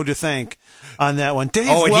 definitely know who to thank on that one. Dave,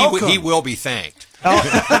 Oh, and welcome. he will be thanked.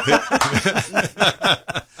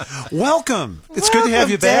 Welcome. It's good to have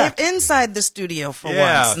you back. Dave, inside the studio for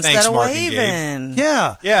Yeah, once instead thanks, of Mark and waving.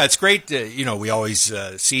 Yeah. Yeah, it's great to, we always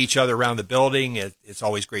see each other around the building. It's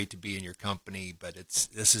always great to be in your company, but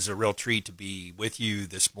this is a real treat to be with you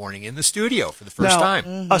this morning in the studio for the first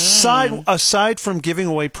time. Aside from giving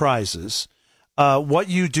away prizes, what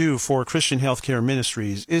you do for Christian Healthcare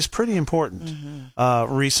Ministries is pretty important.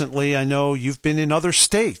 Recently, I know you've been in other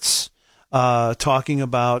states talking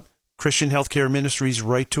about Christian Healthcare Ministries'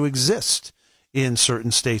 right to exist in certain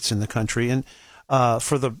states in the country. And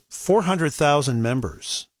for the 400,000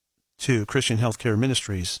 members to Christian Healthcare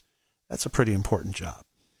Ministries, that's a pretty important job.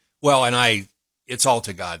 Well, and it's all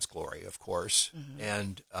to God's glory, of course.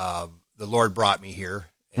 And the Lord brought me here,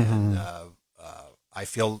 and I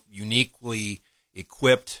feel uniquely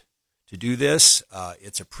equipped to do this.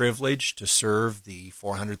 It's a privilege to serve the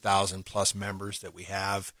 400,000 plus members that we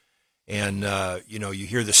have. And, you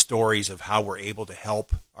hear the stories of how we're able to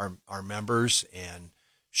help our members and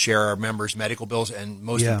share our members' medical bills and,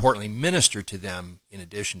 most importantly, minister to them in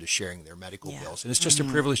addition to sharing their medical bills. And it's just a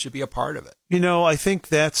privilege to be a part of it. I think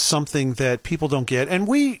that's something that people don't get. And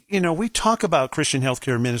we talk about Christian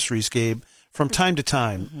Healthcare Ministries, Gabe, from time to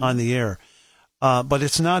time on the air, but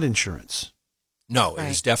it's not insurance. No, it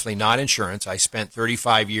is definitely not insurance. I spent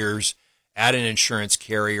 35 years at an insurance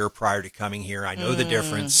carrier prior to coming here. I know the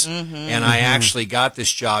difference. And I actually got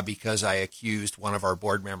this job because I accused one of our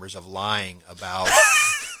board members of lying about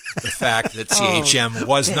the fact that CHM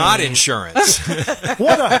was not insurance.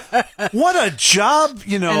 What a job,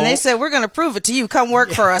 And they said, we're going to prove it to you. Come work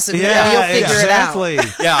for us, and you'll figure exactly. it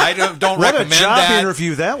out. Yeah, I don't what recommend a job that.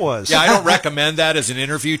 interview that was. Yeah, I don't recommend that as an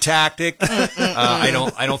interview tactic. I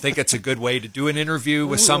don't think it's a good way to do an interview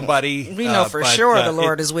with somebody. We know for sure the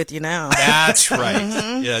Lord is with you now. That's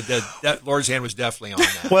right. Yeah, that Lord's hand was definitely on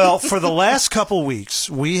that. Well, for the last couple weeks,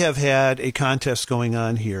 we have had a contest going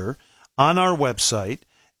on here on our website,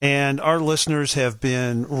 and our listeners have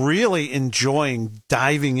been really enjoying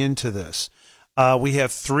diving into this. We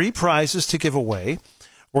have 3 prizes to give away.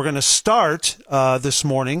 We're going to start this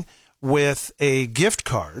morning with a gift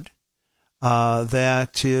card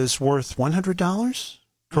that is worth $100,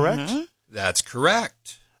 correct? That's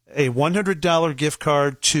correct. A $100 gift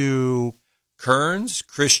card to Kearns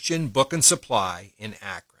Christian Book and Supply in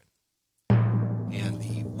Akron. And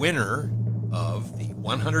the winner of the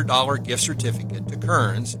 $100 gift certificate to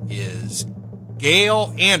Kearns is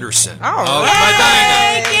Gail Anderson of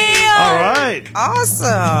Medina. All right.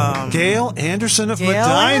 Awesome. Gail Anderson of Gail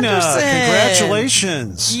Medina. Anderson.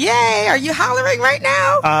 Congratulations. Yay. Are you hollering right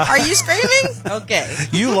now? Are you screaming? Okay.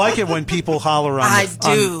 You like it when people holler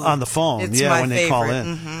on the phone. It's my when they call favorite.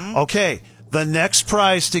 in. Okay. The next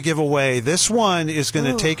prize to give away, this one is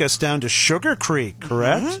going to take us down to Sugar Creek,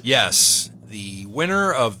 correct? Yes. The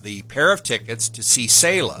winner of the pair of tickets to see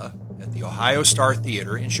Selah at the Ohio Star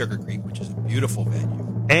Theater in Sugar Creek, which is a beautiful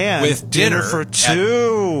venue. And with dinner for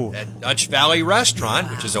 2 at Dutch Valley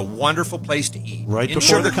Restaurant, which is a wonderful place to eat. Right in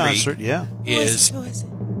before Sugar the concert, Creek, yeah. Who is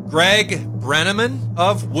it? Greg Brenneman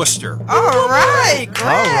of Worcester. All right,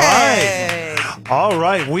 Greg. All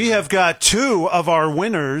right. We have got 2 of our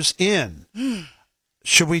winners in.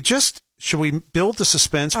 Should we build the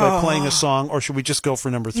suspense by playing a song, or should we just go for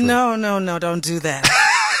number 3? No, don't do that.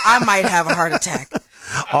 I might have a heart attack.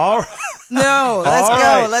 All right. No,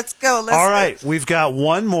 let's go. All right. We've got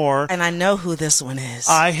one more. And I know who this one is.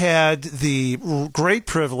 I had the great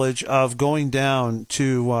privilege of going down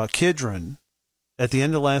to Kidron at the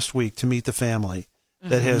end of last week to meet the family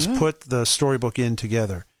that has put the Storybook Inn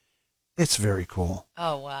together. It's very cool.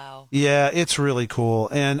 Oh, wow. Yeah, it's really cool.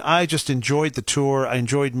 And I just enjoyed the tour. I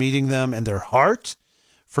enjoyed meeting them and their heart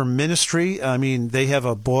for ministry. I mean, they have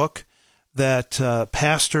a book that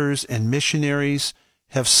pastors and missionaries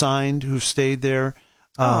have signed who've stayed there.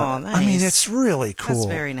 Nice. I mean, it's really cool.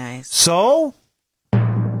 That's very nice. So,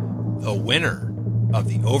 The winner of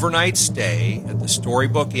the overnight stay at the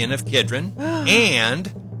Storybook Inn of Kidron and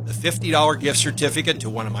the $50 gift certificate to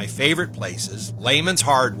one of my favorite places, Layman's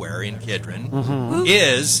Hardware in Kidron,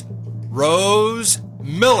 is Rose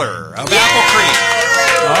Miller of Apple Creek.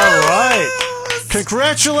 all right.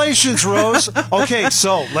 Congratulations, Rose. Okay,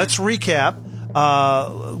 so let's recap.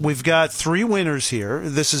 We've got 3 winners here.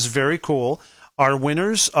 This is very cool. Our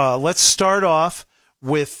winners, let's start off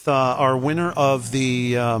with our winner of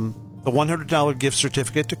the $100 gift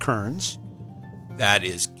certificate to Kearns. That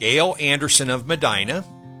is Gail Anderson of Medina.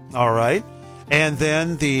 All right. And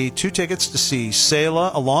then the 2 tickets to see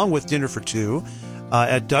Selah along with dinner for 2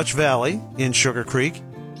 at Dutch Valley in Sugar Creek.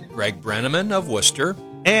 Greg Brenneman of Worcester.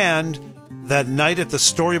 And that night at the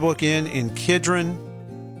Storybook Inn in Kidron.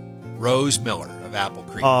 Rose Miller of of apple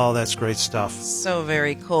cream. Oh, that's great stuff. So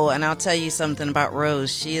very cool. And I'll tell you something about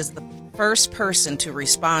Rose. She is the first person to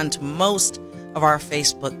respond to most of our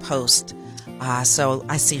Facebook posts. So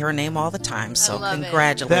I see her name all the time. So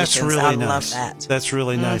congratulations. That's really I nice. love that. That's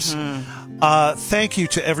really nice. Thank you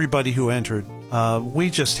to everybody who entered. We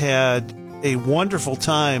just had a wonderful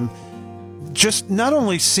time just not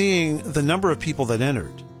only seeing the number of people that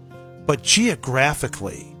entered, but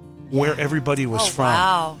geographically where everybody was from.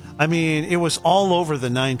 Wow. I mean, it was all over the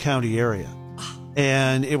 9-county area.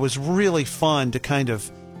 And it was really fun to kind of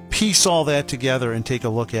piece all that together and take a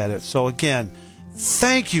look at it. So again,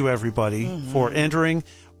 thank you everybody for entering.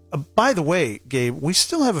 By the way, Gabe, we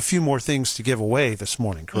still have a few more things to give away this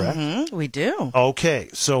morning, correct? We do. Okay,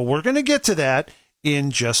 so we're going to get to that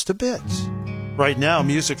in just a bit. Right now,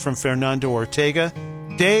 music from Fernando Ortega.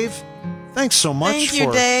 Dave, thanks so much Thank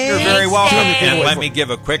you, Dave. You're very welcome. Thanks. And let me give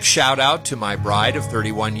a quick shout out to my bride of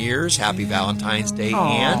 31 years. Happy Valentine's Day,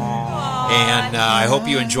 Ann. And I hope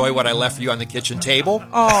you enjoy what I left for you on the kitchen table.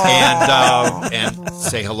 And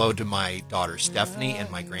say hello to my daughter Stephanie and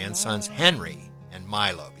my grandsons Henry and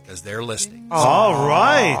Milo because they're listening. All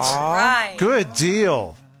right. Right. Good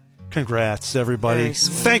deal. Congrats, everybody. Very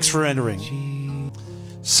sweet. Thanks for entering.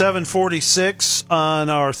 7:46 on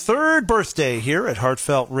our third birthday here at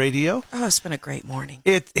Heartfelt Radio. Oh, it's been a great morning.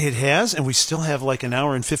 It has, and we still have like an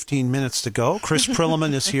hour and 15 minutes to go. Chris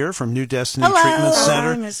Prilliman is here from New Destiny Treatment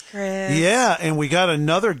Center. Hi, Miss Chris. Yeah, and we got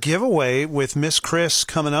another giveaway with Miss Chris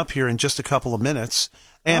coming up here in just a couple of minutes.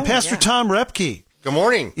 And Pastor Tom Repke, Good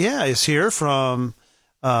morning. yeah, is here from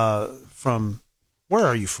where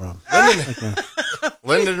are you from?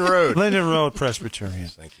 Linden Road. Linden Road Presbyterian.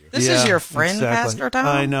 Thank you. This is your friend, Pastor Tom?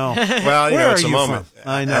 I know. Well, Where it's are a you moment. from?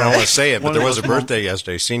 I know. I don't want to say it, but One there of was a those birthday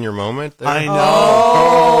yesterday. Senior moment. There. I know.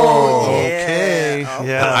 Oh, Okay.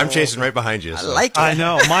 Yeah. I'm chasing right behind you. I So. like it. I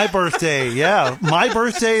know. My birthday. Yeah. My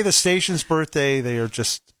birthday, the station's birthday, they are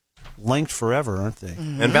just linked forever, aren't they?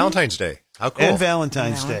 And Valentine's Day. How cool. And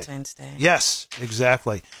Valentine's Valentine's Day. Yes,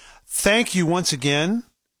 exactly. Thank you once again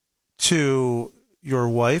to your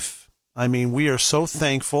wife. I mean, we are so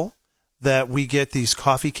thankful that we get these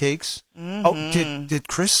coffee cakes. Oh, did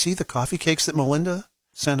Chris see the coffee cakes that Melinda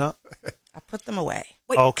sent up? I put them away.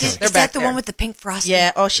 Wait, Okay. is They're that back the there. one with the pink frosting?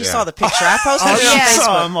 Yeah. Oh, she Yeah. saw the picture. I posted Oh, it she on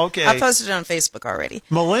saw Facebook. 'em. Okay. I posted it on Facebook already.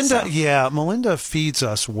 Melinda, Melinda feeds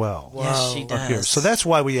us well. Yes, she up here. does. So that's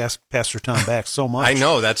why we asked Pastor Tom back so much. I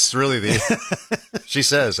know. That's really the. She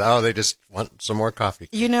says, "Oh, they just want some more coffee."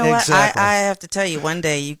 You know what? Exactly. I have to tell you, one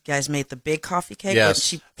day you guys made the big coffee cake. Yes. But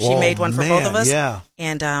she Oh, made one for both of man, us. yeah.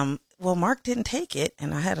 And well, Mark didn't take it,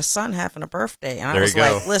 and I had a son having a birthday, and I There was you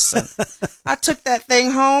go. like, "Listen, I took that thing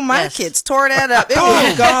home. My Yes. kids tore that up. It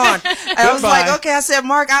was gone." And I was Goodbye. like, "Okay," I said,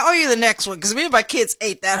 "Mark, I owe you the next one because me and my kids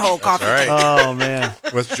ate that whole coffee all right. cake." Oh, man.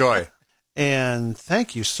 With joy. And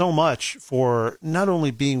thank you so much for not only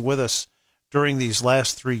being with us during these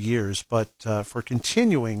last 3 years, but for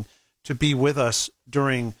continuing to be with us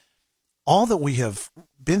during all that we have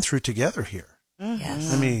been through together here.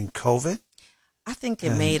 Yes. I mean, COVID. I think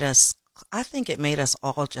it made us. I think it made us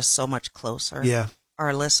all just so much closer. Yeah.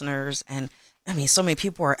 Our listeners, and I mean, so many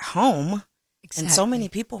people were at home, and so many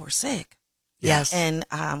people were sick. Yes. And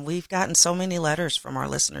we've gotten so many letters from our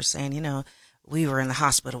listeners saying, you know, we were in the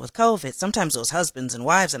hospital with COVID. Sometimes it was husbands and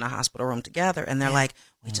wives in a hospital room together, and they're like,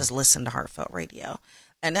 we just listened to Heartfelt Radio,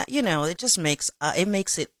 and that, you know, it just makes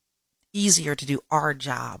it easier to do our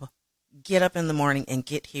job. Get up in the morning and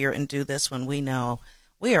get here and do this when we know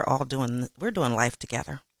we are all doing life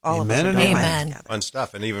together. All Amen of us are and doing life amen. together. Fun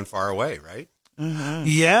stuff, and even far away, right?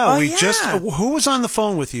 Yeah, Oh, we yeah. just. Who was on the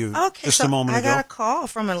phone with you Okay, just so a moment I ago? got a call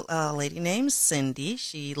from a lady named Cindy.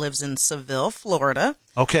 She lives in Seville, Florida.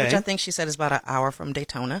 Okay. Which I think she said is about an hour from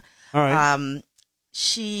Daytona. All right.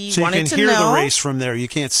 She So you wanted can to hear know. the race from there. You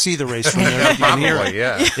can't see the race from there. But you can hear Probably, it.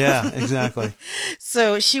 yeah. Yeah, exactly.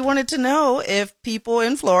 So she wanted to know if people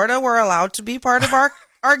in Florida were allowed to be part of our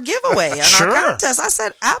giveaway and Sure. our contest. I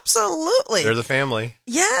said absolutely. They're the family.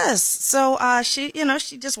 Yes. So she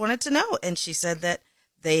just wanted to know, and she said that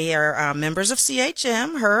they are members of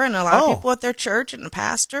CHM, her and a lot Oh. of people at their church and the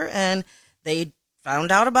pastor, and they found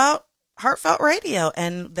out about Heartfelt Radio,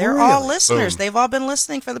 and they're all Really? listeners. Boom. They've all been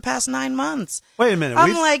listening for the past 9 months. Wait a minute. I'm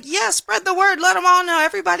we've- like, yeah, spread the word. Let them all know.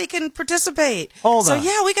 Everybody can participate. Hold so on.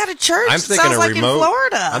 yeah, we got a church. I'm thinking Sounds a like remote. in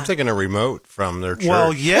Florida. I'm thinking a remote from their church.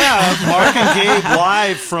 Well, yeah, Mark and Gabe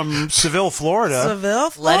live from Seville, Florida. Seville,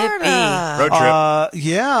 Let Florida. it be. Road trip.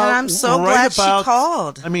 Yeah, And I'm so right glad she about,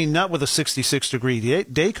 called. I mean, not with a 66-degree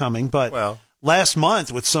day coming, but Well. last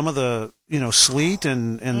month with some of the sleet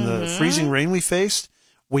and the freezing rain we faced,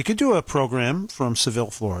 we could do a program from Seville,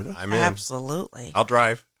 Florida. I'm in. Absolutely. I'll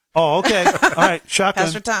drive. Oh, okay. All right. Shotgun.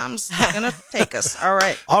 Pastor Tom's going to take us. All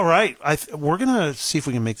right. All right. We're going to see if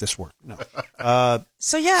we can make this work. No.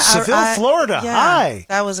 So, yeah. Seville, Florida. Yeah, Hi.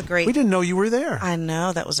 That was a great. We didn't know you were there. I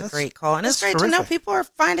know. That was a great call. And it's that's great to know terrific. people are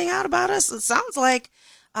finding out about us. It sounds like,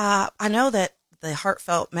 I know that the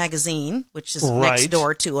Heartfelt magazine, which is next Right.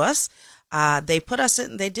 door to us, they put us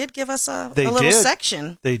in, they did give us a They little did.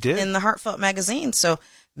 section They did. in the Heartfelt magazine. So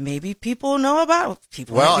maybe people know about it.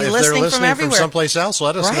 People Well, might be if listening, they're listening from everywhere. someplace else,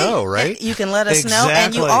 let us know, right? You can let us know.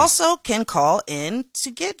 And you Exactly. also can call in to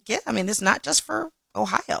get, I mean, it's not just for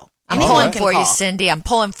Ohio. I'm Anyone pulling can for you, call. Cindy. I'm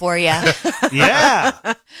pulling for you. Yeah.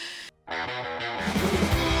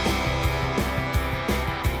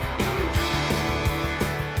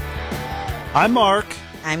 I'm Mark.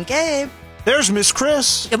 I'm Gabe. There's Miss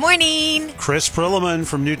Chris. Good morning. Chris Prilliman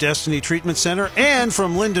from New Destiny Treatment Center, and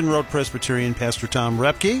from Linden Road Presbyterian, Pastor Tom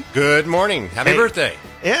Repke. Good morning. Happy Hey. birthday.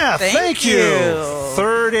 Yeah, Thank you. you.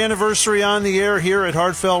 Third anniversary on the air here at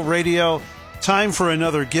Heartfelt Radio. Time for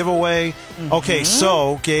another giveaway. Okay,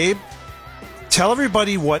 so, Gabe, tell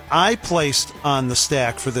everybody what I placed on the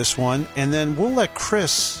stack for this one, and then we'll let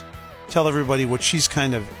Chris tell everybody what she's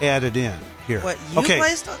kind of added in here. What you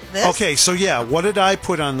placed on this? Okay, so yeah, what did I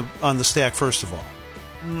put on the stack first of all?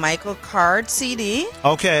 Michael Card CD,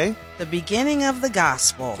 Okay. The Beginning of the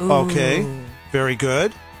Gospel. Okay. Very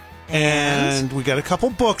good. And And we got a couple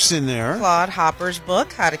books in there. Claude Hopper's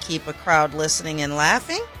book, How to Keep a Crowd Listening and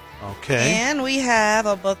Laughing. Okay. And we have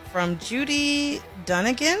a book from Judy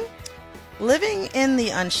Dunnigan, Living in the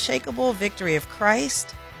Unshakable Victory of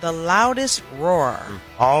Christ, The Loudest Roar.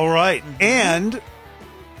 All right. And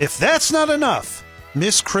if that's not enough,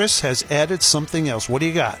 Miss Chris has added something else. What do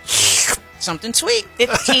you got? Something sweet.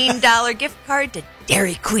 $15 gift card to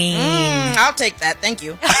Dairy Queen. I'll take that. Thank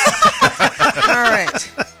you. All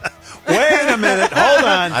right. Wait a minute. Hold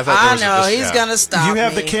on. I thought there I was a know. dis- He's yeah. going to stop You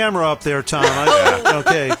have me. the camera up there, Tom.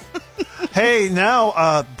 Okay. Hey,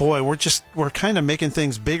 now, boy, we're kind of making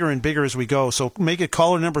things bigger and bigger as we go. So make it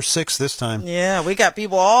caller number 6 this time. Yeah, we got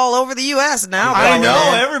people all over the U.S. now. I calling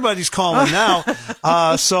know in. everybody's calling now.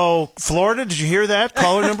 So Florida, did you hear that?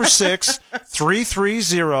 Caller number 6,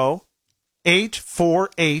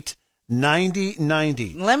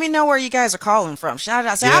 330-848-9090. Let me know where you guys are calling from. Shout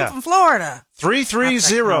out. Say, Yeah. I'm from Florida.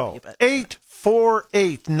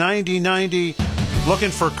 330-848-9090.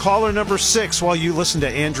 Looking for caller number 6 while you listen to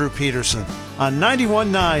Andrew Peterson on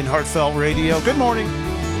 91.9 Heartfelt Radio. Good morning.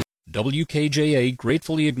 WKJA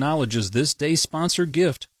gratefully acknowledges this day's sponsored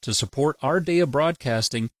gift to support our day of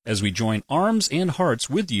broadcasting as we join arms and hearts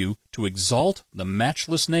with you to exalt the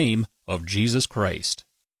matchless name of Jesus Christ.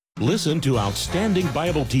 Listen to outstanding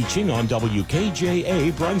Bible teaching on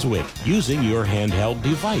WKJA Brunswick using your handheld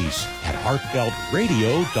device at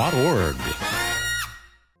heartfeltradio.org.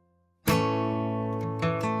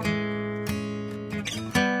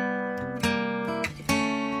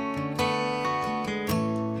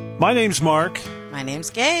 My name's Mark, My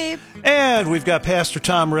name's Gabe. and we've got Pastor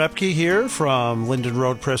Tom Repke here from Linden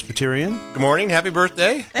Road Presbyterian. Good morning. Happy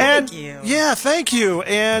birthday. Thank And you. yeah, thank you.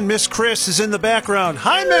 And Miss Chris is in the background.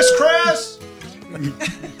 Hi, Miss Chris.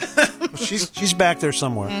 she's back there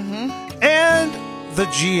somewhere. And the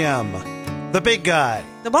GM, the big guy,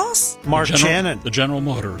 The boss. Mark Channon. The General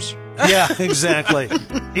Motors. Yeah, exactly.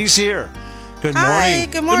 He's here. Good Hi.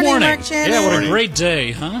 morning. Good morning, Mark Channon. Yeah, what a great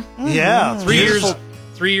day, huh? Yeah, 3 years, beautiful.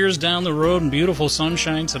 3 years down the road and beautiful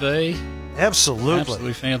sunshine today. Absolutely.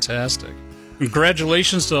 Absolutely fantastic.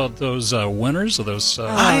 Congratulations to those winners of those.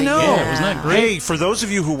 I know. Yeah, wasn't that great? Hey, for those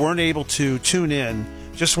of you who weren't able to tune in,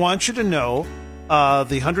 just want you to know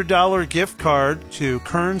the $100 gift card to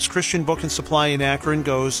Kearns Christian Book and Supply in Akron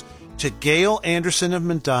goes to Gail Anderson of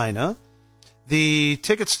Medina. The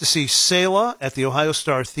tickets to see Selah at the Ohio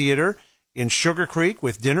Star Theater in Sugar Creek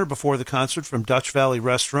with dinner before the concert from Dutch Valley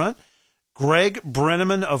Restaurant. Greg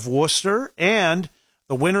Brenneman of Worcester, and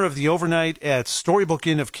the winner of the overnight at Storybook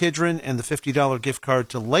Inn of Kidron and the $50 gift card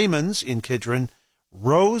to Layman's in Kidron,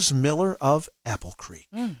 Rose Miller of Apple Creek.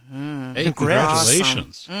 Hey, Congrats.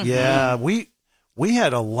 congratulations. Yeah, we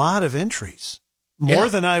had a lot of entries. More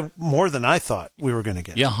than I thought we were going to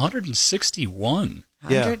get. Yeah, 161.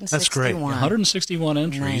 Yeah, that's great. 161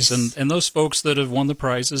 entries. Nice. And those folks that have won the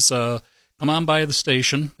prizes, come on by the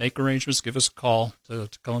station, make arrangements, give us a call to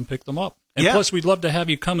come and pick them up. And Yeah. plus, we'd love to have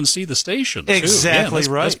you come and see the station, too. Exactly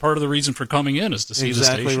Yeah, right. That's part of the reason for coming in is to see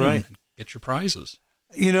Exactly the station right. and get your prizes.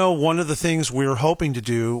 You know, one of the things we were hoping to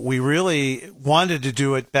do, we really wanted to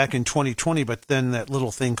do it back in 2020, but then that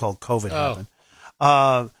little thing called COVID happened.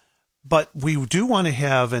 But we do want to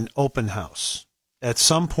have an open house at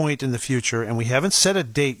some point in the future, and we haven't set a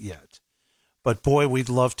date yet. But boy, we'd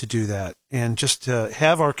love to do that and just to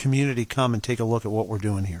have our community come and take a look at what we're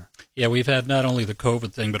doing here. Yeah, we've had not only the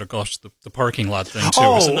COVID thing, but of course the parking lot thing too.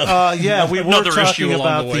 We were talking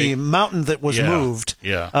about the the mountain that was moved.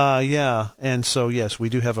 Yeah. And so, yes, we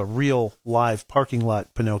do have a real live parking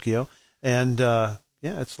lot, Pinocchio. And,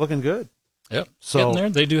 it's looking good. Yep. So getting there.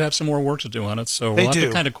 They do have some more work to do on it, so we'll have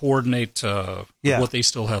to kind of coordinate what they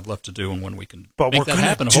still have left to do and when we can make that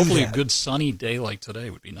happen. Hopefully a good sunny day like today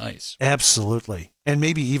would be nice. Absolutely. And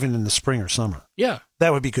maybe even in the spring or summer. Yeah.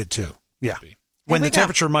 That would be good too. Yeah. When the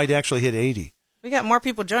temperature might actually hit 80. We got more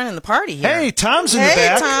people joining the party here. Hey, Tom's in the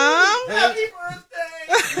back. Hey, Tom. Happy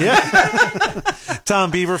birthday.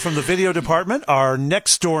 Tom Beaver from the video department, our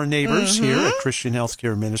next door neighbors here at Christian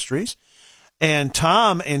Healthcare Ministries. And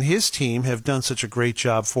Tom and his team have done such a great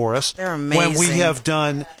job for us. They're amazing. When we have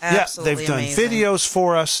done, they've done videos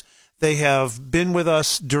for us. They have been with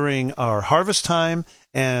us during our harvest time,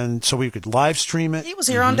 and so we could live stream it. He was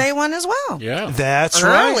here on day one as well. Yeah. That's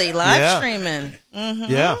right. Early live streaming.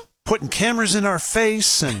 Mm-hmm. Yeah. Putting cameras in our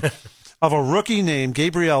face and of a rookie named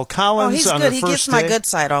Gabrielle Collins he's on good. her He first gets day. my good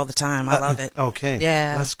side all the time. I love it. Okay.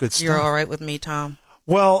 Yeah. That's good stuff. You're all right with me, Tom?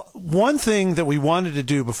 Well, one thing that we wanted to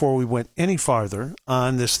do before we went any farther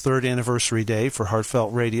on this third anniversary day for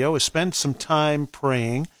Heartfelt Radio is spend some time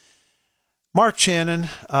praying. Mark Channon,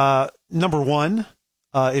 number one,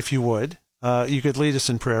 if you would, you could lead us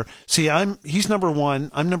in prayer. See, he's number one,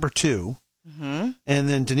 I'm number two, and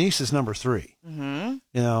then Denise is number three. And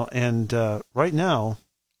right now,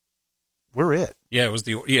 we're it. Yeah,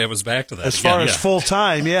 it was back to that. As far as full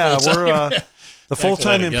time, we're the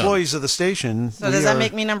full-time employees of the station. So does that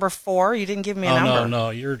make me number 4? You didn't give me a number. No,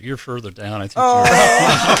 you're further down. I think.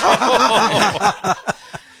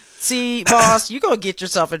 See, boss, you gonna get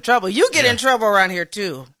yourself in trouble. You get in trouble around here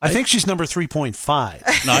too. I think she's number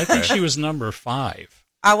 3.5. No, I think she was number 5.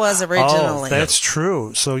 I was originally. Oh, that's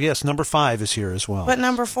true. So yes, number 5 is here as well. But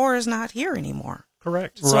number 4 is not here anymore.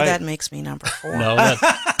 Correct. So that makes me number 4. No,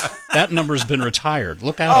 that number's been retired.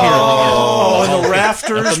 Look out here. And the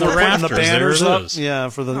rafters. The rafters. The banners up. Is. Yeah,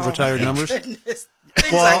 for the retired numbers. Goodness.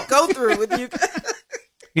 Things I go through with you.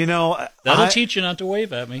 That'll teach you not to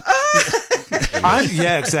wave at me.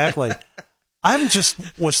 Exactly. I just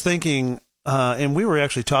was thinking, and we were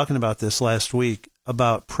actually talking about this last week,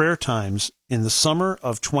 about prayer times in the summer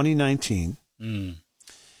of 2019.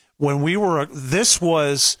 When this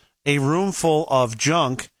was a room full of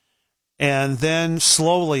junk, and then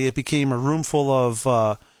slowly it became a room full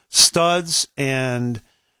of studs and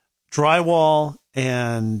drywall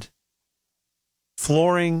and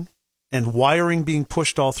flooring and wiring being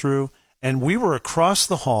pushed all through, and we were across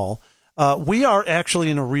the hall. We are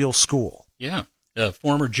actually in a real school. Yeah,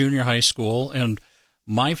 former junior high school, and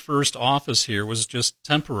my first office here was just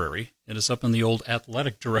temporary. It is up in the old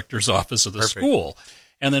athletic director's office of the school.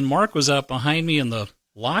 And then Mark was out behind me in the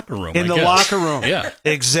locker room. Locker room. Yeah.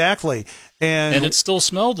 Exactly. And it still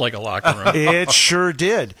smelled like a locker room. It sure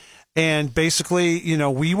did. And basically,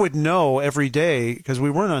 we would know every day, because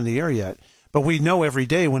we weren't on the air yet, but we'd know every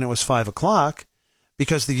day when it was 5 o'clock,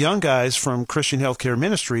 because the young guys from Christian Healthcare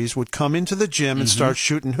Ministries would come into the gym and start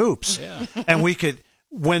shooting hoops. Yeah. And we could,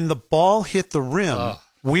 when the ball hit the rim,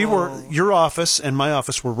 your office and my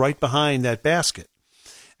office were right behind that basket.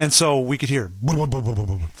 And so we could hear, and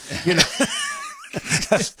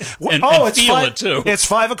feel it too. It's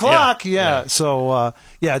 5 o'clock. Yeah. So,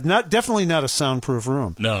 definitely not a soundproof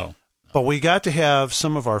room. No. But we got to have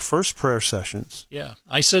some of our first prayer sessions. Yeah.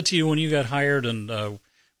 I said to you when you got hired and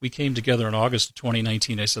we came together in August of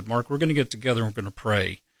 2019, I said, Mark, we're going to get together and we're going to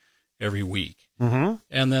pray every week. Mm-hmm.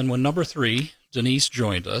 And then when number 3, Denise,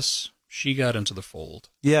 joined us, she got into the fold.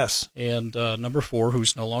 Yes. And number 4,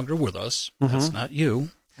 who's no longer with us, that's not you.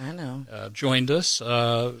 I know. Joined us.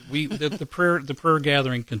 The prayer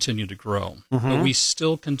gathering continued to grow, but we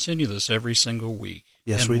still continue this every single week.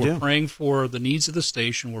 Yes, and we do. We're praying for the needs of the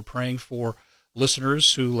station. We're praying for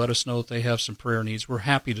listeners who let us know that they have some prayer needs. We're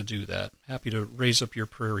happy to do that. Happy to raise up your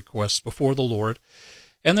prayer requests before the Lord.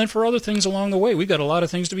 And then for other things along the way, we got a lot of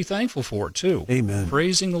things to be thankful for too. Amen.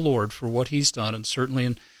 Praising the Lord for what He's done, and certainly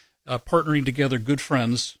in partnering together good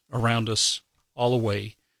friends around us all the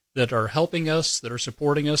way that are helping us, that are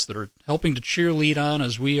supporting us, that are helping to cheerlead on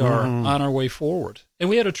as we are on our way forward. And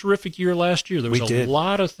we had a terrific year last year. There was a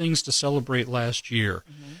lot of things to celebrate last year.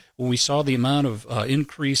 When we saw the amount of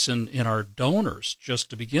increase in our donors just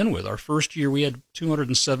to begin with. Our first year we had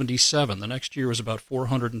 277. The next year was about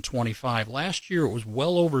 425. Last year it was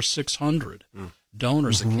well over 600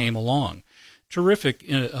 donors that came along. Terrific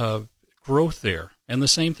growth there. And the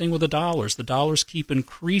same thing with the dollars. The dollars keep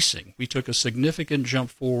increasing. We took a significant jump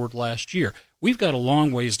forward last year. We've got a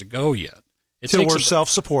long ways to go yet. Till we're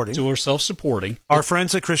self-supporting. Till we're self-supporting. Our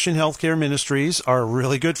friends at Christian Healthcare Ministries are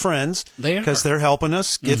really good friends. They are. Because they're helping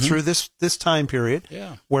us get through this time period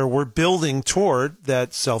where we're building toward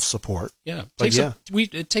that self-support. Yeah. But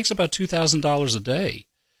it takes about $2,000 a day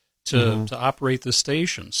to operate this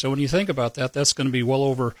station. So when you think about that, that's going to be well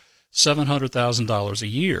over $700,000 a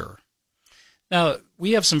year. Now,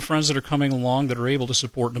 we have some friends that are coming along that are able to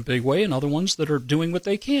support in a big way, and other ones that are doing what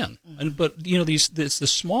they can. But it's the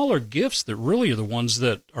smaller gifts that really are the ones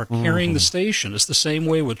that are carrying the station. It's the same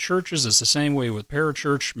way with churches. It's the same way with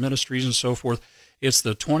parachurch ministries and so forth. It's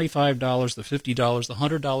the $25, the $50, the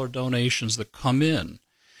 $100 donations that come in.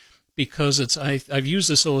 Because I've used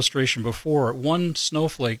this illustration before. One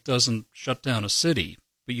snowflake doesn't shut down a city,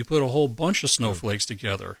 but you put a whole bunch of snowflakes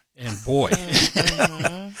together, and boy,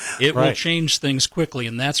 it will change things quickly.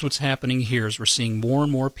 And that's what's happening here. Is we're seeing more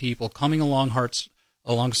and more people coming alongside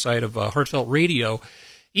of Heartfelt Radio,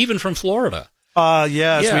 even from Florida.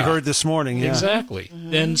 Yes, we heard this morning. Yeah. Exactly.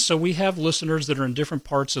 And so we have listeners that are in different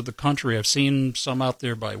parts of the country. I've seen some out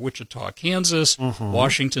there by Wichita, Kansas,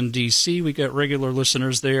 Washington, D.C. We get regular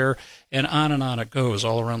listeners there, and on it goes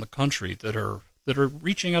all around the country that are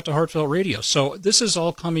reaching out to Heartfelt Radio. So this is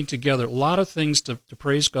all coming together. A lot of things to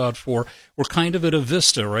praise God for. We're kind of at a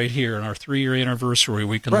vista right here in our 3-year anniversary.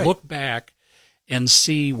 We can look back and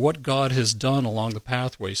see what God has done along the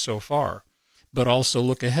pathway so far, but also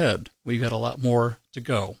look ahead. We've got a lot more to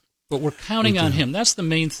go. But we're counting on Him. That's the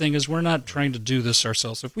main thing, is we're not trying to do this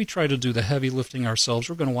ourselves. If we try to do the heavy lifting ourselves,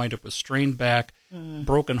 we're going to wind up with strained back,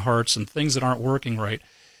 broken hearts, and things that aren't working right.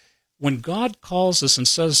 When God calls us and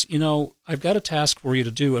says, I've got a task for you to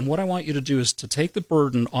do, and what I want you to do is to take the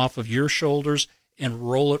burden off of your shoulders and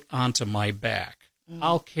roll it onto my back.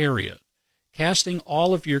 I'll carry it. Casting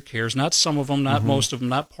all of your cares, not some of them, not most of them,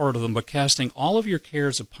 not part of them, but casting all of your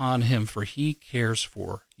cares upon Him, for He cares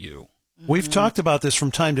for you. We've talked about this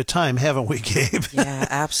from time to time, haven't we, Gabe? Yeah,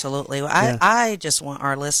 absolutely. I just want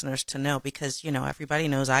our listeners to know, because, everybody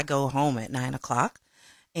knows I go home at 9 o'clock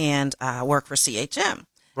and I work for CHM.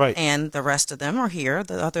 Right. And the rest of them are here.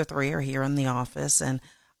 The other 3 are here in the office. And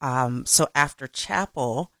so after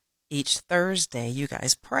chapel, each Thursday, you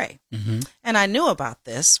guys pray. And I knew about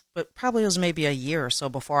this, but probably it was maybe a year or so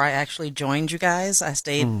before I actually joined you guys. I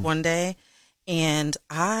stayed one day, and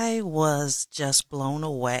I was just blown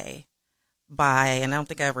away by, and I don't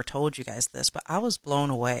think I ever told you guys this, but I was blown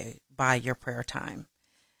away by your prayer time.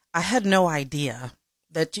 I had no idea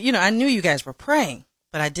that, I knew you guys were praying,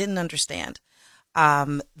 but I didn't understand.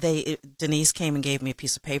 Denise came and gave me a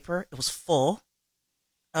piece of paper. It was full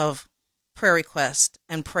of prayer requests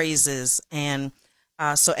and praises. And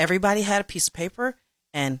so everybody had a piece of paper,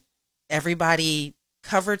 and everybody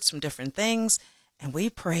covered some different things. And we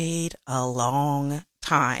prayed a long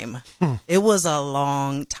time. It was a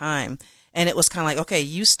long time. And it was kind of like, okay,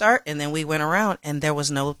 you start. And then we went around, and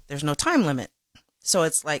there's no time limit. So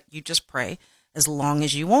it's like, you just pray as long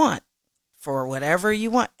as you want, for whatever you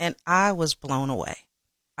want. And I was blown away.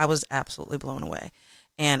 I was absolutely blown away.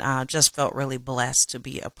 And I just felt really blessed to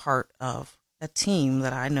be a part of a team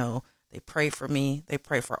that I know. They pray for me. They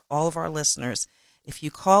pray for all of our listeners. If you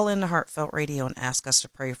call into Heartfelt Radio and ask us to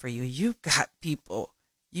pray for you, you've got people.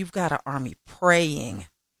 You've got an army praying.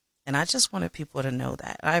 And I just wanted people to know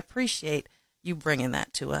that. I appreciate you bringing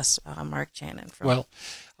that to us, Mark Channon. Well,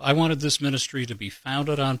 I wanted this ministry to be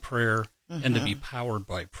founded on prayer and to be powered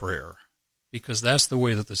by prayer, because that's the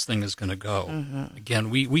way that this thing is going to go.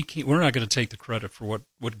 Again, we're not going to take the credit for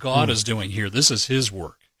what God is doing here. This is His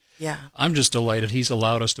work. Yeah. I'm just delighted He's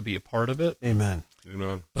allowed us to be a part of it. Amen.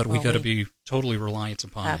 But we got to be totally reliant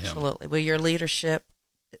upon Him. Absolutely. Well, your leadership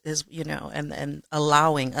is, and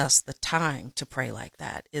allowing us the time to pray like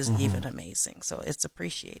that is even amazing. So it's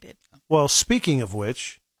appreciated. Well, speaking of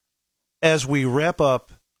which, as we wrap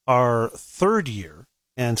up our 3rd year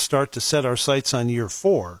and start to set our sights on year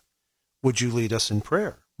 4, would you lead us in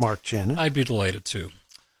prayer, Mark Channon? I'd be delighted to.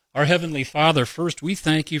 Our Heavenly Father, first, we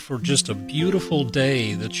thank You for just a beautiful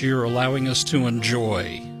day that You're allowing us to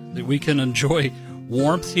enjoy, that we can enjoy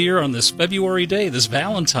warmth here on this February day, this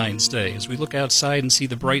Valentine's Day, as we look outside and see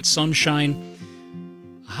the bright sunshine.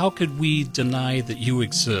 How could we deny that You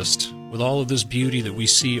exist with all of this beauty that we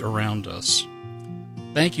see around us?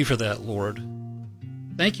 Thank You for that, Lord.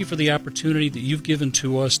 Thank You for the opportunity that You've given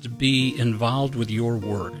to us to be involved with Your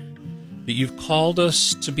work, that You've called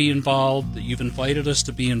us to be involved, that You've invited us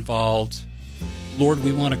to be involved. Lord,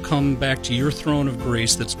 we want to come back to Your throne of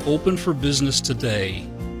grace that's open for business today,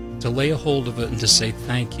 to lay a hold of it and to say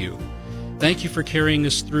thank You. Thank You for carrying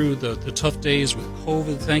us through the tough days with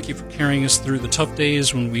COVID. Thank You for carrying us through the tough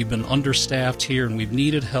days when we've been understaffed here and we've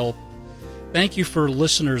needed help. Thank you for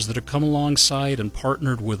listeners that have come alongside and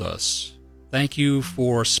partnered with us. Thank you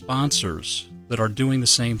for sponsors that are doing the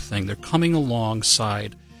same thing. They're coming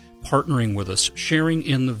alongside, partnering with us, sharing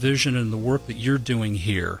in the vision and the work that you're doing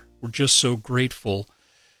here. We're just so grateful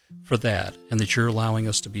for that and that you're allowing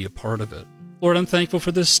us to be a part of it. Lord, I'm thankful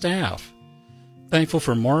for this staff. Thankful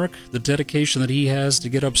for Mark, the dedication that he has to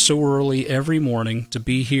get up so early every morning to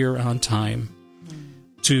be here on time,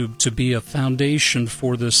 to be a foundation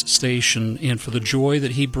for this station, and for the joy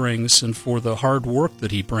that he brings and for the hard work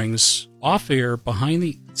that he brings off air, behind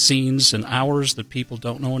the scenes, and hours that people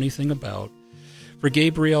don't know anything about. For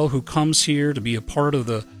Gabrielle, who comes here to be a part of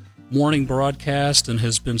the morning broadcast and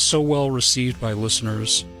has been so well received by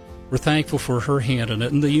listeners. We're thankful for her hand in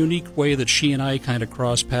it and the unique way that she and I kind of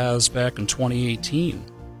crossed paths back in 2018.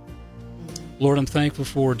 Lord, I'm thankful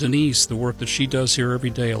for Denise, the work that she does here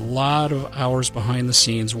every day, a lot of hours behind the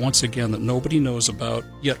scenes, once again, that nobody knows about,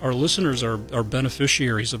 yet our listeners are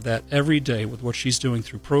beneficiaries of that every day with what she's doing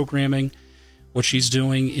through programming, what she's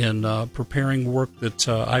doing in preparing work that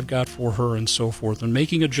I've got for her and so forth, and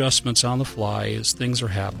making adjustments on the fly as things are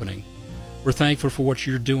happening. We're thankful for what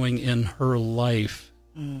you're doing in her life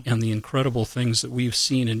and the incredible things that we've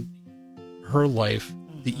seen in her life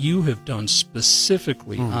that you have done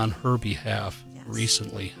specifically on her behalf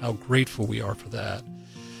recently. How grateful we are for that.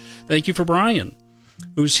 Thank you for Brian,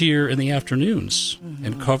 who's here in the afternoons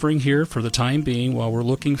and covering here for the time being while we're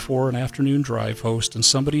looking for an afternoon drive host and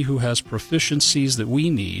somebody who has proficiencies that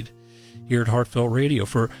we need here at Heartfelt Radio,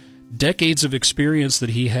 for decades of experience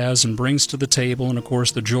that he has and brings to the table, and of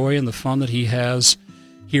course the joy and the fun that he has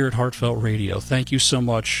here at Heartfelt Radio. Thank you so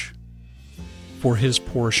much for his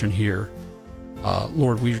portion here.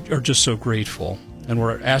 Lord, we are just so grateful, and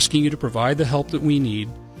we're asking you to provide the help that we need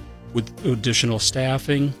with additional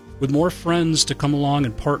staffing, with more friends to come along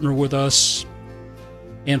and partner with us,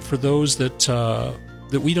 and for those that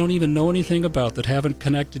that we don't even know anything about, that haven't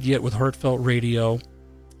connected yet with Heartfelt Radio,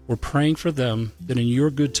 we're praying for them, that in your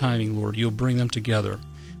good timing, Lord, you'll bring them together.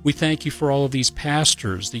 We thank you for all of these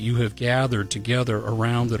pastors that you have gathered together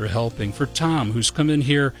around that are helping. For Tom, who's come in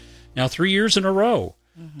here now 3 years in a row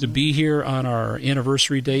to be here on our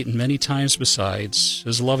anniversary date and many times besides.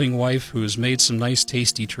 His loving wife, who has made some nice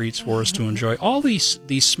tasty treats for us to enjoy. All these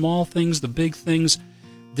small things, the big things,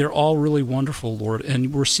 they're all really wonderful, Lord.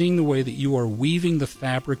 And we're seeing the way that you are weaving the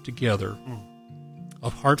fabric together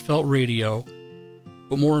of Heartfelt Radio,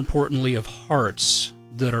 but more importantly of hearts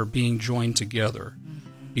that are being joined together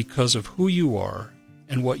because of who you are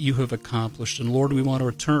and what you have accomplished. And Lord, we want to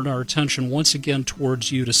turn our attention once again towards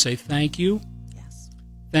you to say thank you. Yes.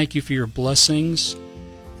 Thank you for your blessings.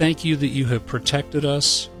 Thank you that you have protected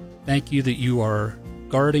us. Thank you that you are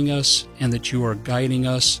guarding us and that you are guiding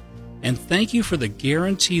us. And thank you for the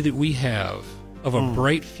guarantee that we have of a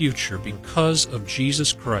bright future because of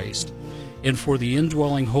Jesus Christ, and for the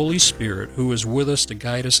indwelling Holy Spirit who is with us to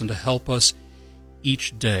guide us and to help us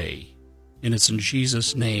each day. And it's in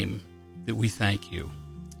Jesus' name that we thank you.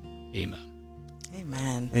 Amen.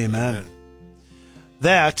 Amen. Amen.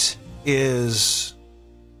 That is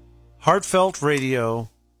Heartfelt Radio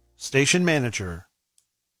station manager,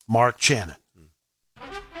 Mark Channon.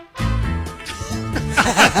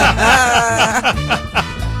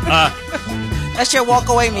 That's your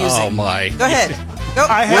walk-away music. Oh, my. Go ahead. Go.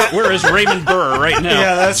 Where is Raymond Burr right now?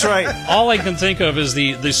 Yeah, that's right. All I can think of is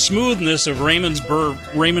the smoothness of Raymond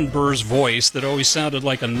Burr's voice that always sounded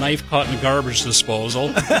like a knife caught in a garbage disposal.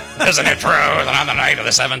 Isn't it true that on the night of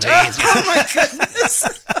the 17th? Oh, my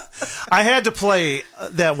goodness. I had to play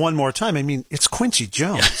that one more time. I mean, it's Quincy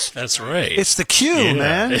Jones. That's right. It's the cue,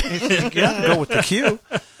 man. You got to go with the cue.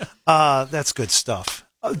 That's good stuff.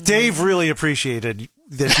 Dave really appreciated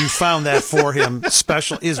that you found that for him.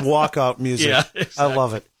 Special, his walkout music. Yeah, exactly. I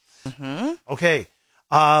love it. Okay.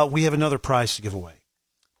 We have another prize to give away.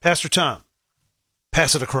 Pastor Tom,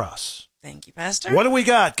 pass it across. Thank you, Pastor. What do we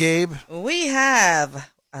got, Gabe? We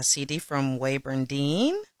have a CD from Wayburn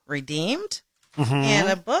Dean, Redeemed, and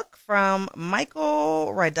a book from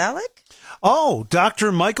Michael Rydelnik. Oh,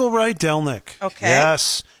 Dr. Michael Rydelnik. Okay.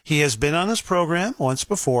 Yes. He has been on this program once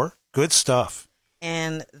before. Good stuff.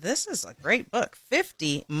 And this is a great book,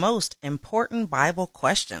 50 Most Important Bible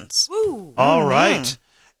Questions. Woo. All right.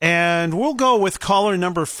 And we'll go with caller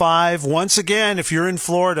number 5. Once again, if you're in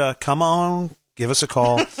Florida, come on, give us a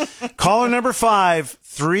call. Caller number 5,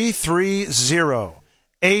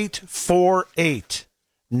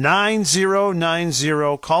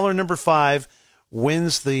 330-848-9090. Caller number 5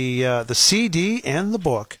 wins the CD and the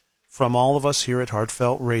book from all of us here at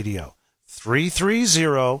Heartfelt Radio.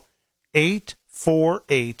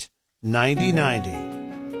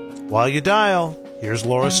 330-848-9090. While you dial, here's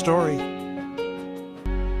Laura's story.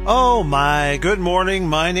 Oh, my. Good morning.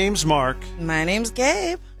 My name's Mark. My name's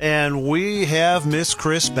Gabe. And we have Miss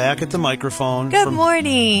Chris back at the microphone. Good from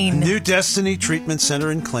morning. New Destiny Treatment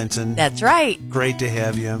Center in Clinton. That's right. Great to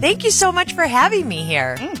have you. Thank you so much for having me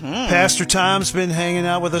here. Pastor Tom's been hanging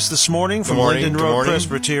out with us this morning from morning. Linden Good Road morning.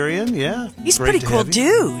 Presbyterian. Yeah. He's a Great pretty to cool have you.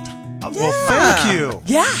 dude. Well, thank you.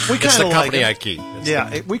 Yeah. We It's kind the of like company him. I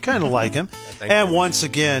keep. We kind of like him. thank And you. once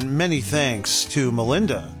again, many thanks to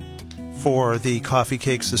Melinda for the coffee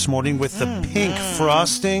cakes this morning with the pink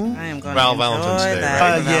frosting. I am going Well, to enjoy Valentine's Day, that.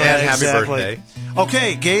 right? Yeah, And happy exactly. birthday.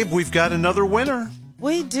 Okay, Gabe, we've got another winner.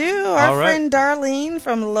 We do. Our All right. friend Darlene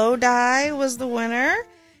from Lodi was the winner.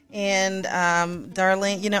 And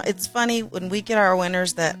Darlene, it's funny when we get our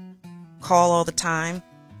winners that call all the time,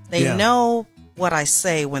 they Yeah. know what I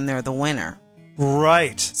say when they're the winner.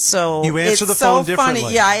 Right. So You answer it's the phone so funny.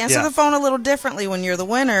 differently. Yeah, I answer Yeah. the phone a little differently when you're the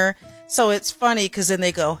winner. So it's funny because then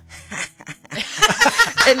they go,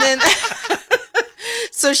 and then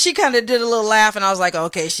so she kind of did a little laugh, and I was like,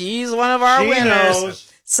 okay, she's one of our She winners.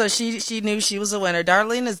 knows. So she knew she was a winner.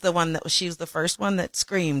 Darlene is the one she was the first one that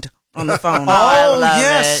screamed on the phone. I Oh, love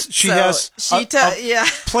yes. it. She So has she a yeah.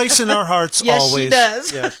 place in our hearts Yes, she always.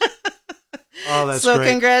 does. Yes. Oh, that's So great.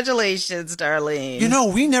 congratulations,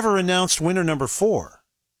 Darlene. We never announced winner number 4.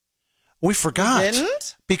 We forgot.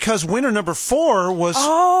 Didn't? Because winner number 4 was...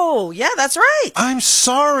 Oh, yeah, that's right. I'm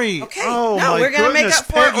sorry. Okay. Oh, no, my we're gonna make goodness, up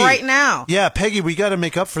for it Peggy. right now. Yeah, Peggy, we got to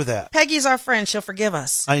make up for that. Peggy's our friend. She'll forgive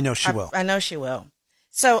us. I know she will. I know she will.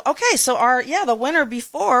 So, okay. So the winner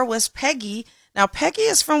before was Peggy. Now, Peggy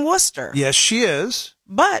is from Worcester, Yes, she is.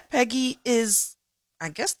 but Peggy is, I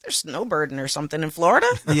guess they're snowbirding or something in Florida.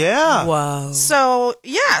 Yeah. Whoa. So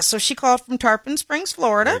she called from Tarpon Springs,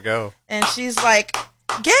 Florida. There you go. And she's like,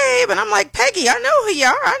 Gabe. And I'm like, Peggy, I know who you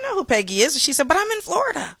are. I know who Peggy is. And she said, but I'm in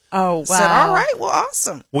Florida. Oh, wow. I said, all right. Well,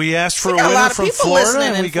 awesome. We asked for We a got a winner lot of from people Florida, listening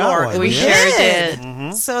and in we got Florida. one. We Yeah. sure did.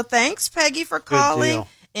 Mm-hmm. So thanks, Peggy, for calling. deal.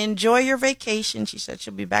 Enjoy your vacation. She said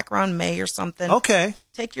she'll be back around May or something. Okay.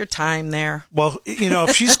 Take your time there. Well,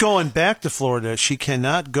 if she's going back to Florida, she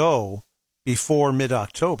cannot go before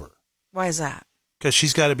mid-October Why is that? because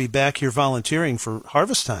she's got to be back here volunteering for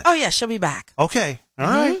harvest time. Oh, yeah, she'll be back. Okay. All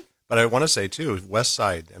right. But I want to say, too, West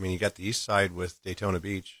Side. I mean, you got the East Side with Daytona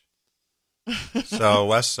Beach. So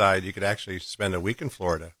West Side, you could actually spend a week in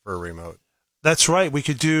Florida for a remote. That's right. We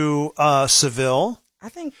could do Seville, I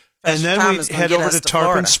think. and Pastor then Tom we is gonna head get over us to Tarpon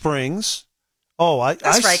Florida. Springs. Oh,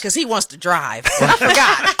 That's right, because he wants to drive. I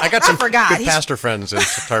forgot. I got some forgot. good He's- pastor friends in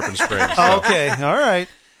Tarpon Springs. so- Okay. All right.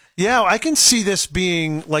 Yeah, I can see this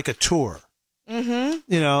being like a tour.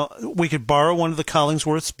 Mm-hmm. We could borrow one of the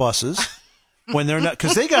Collingsworth's buses when they're not,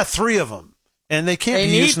 because they got 3 of them, and they can't They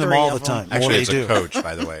be need using them 3 all the of them. time. Well, Actually, they it's do. a coach,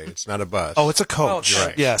 by the way. It's not a bus. Oh, it's a coach. Oh,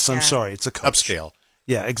 right. Yes, I'm Yeah. sorry. It's a coach. Upscale.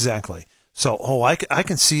 Yeah, exactly. So, I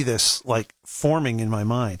can see this like forming in my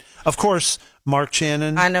mind. Of course, Mark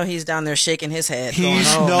Channon. I know he's down there shaking his head.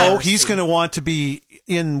 He's going, "Oh, mercy." he's going to want to be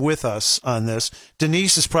in with us on this.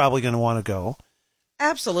 Denise is probably going to want to go.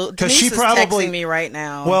 Absolutely. 'Cause Denise she is probably- texting me right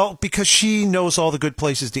now. Well, because she knows all the good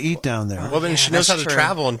places to eat down there. Well, then Yeah, she knows how that's to true.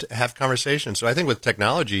 travel and have conversations. So I think with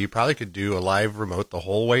technology, you probably could do a live remote the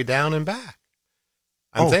whole way down and back.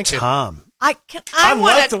 I'm thinking. Tom. I I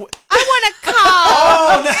want like to the-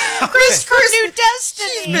 call Chris for New Destiny.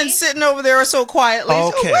 she's been sitting over there so quietly.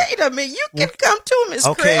 Okay. So wait a minute. You can come too, Miss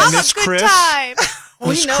Okay, Chris. Have Miss a good Chris. time. We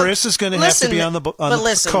Miss know- Chris is going to have to be on the but the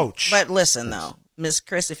listen, coach. But listen, though, Miss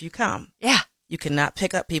Chris, if you come, Yeah. you cannot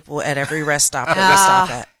pick up people at every rest stop that we stop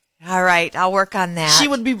at. All right. I'll work on that. She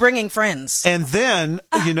would be bringing friends. And then,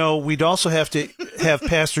 we'd also have to have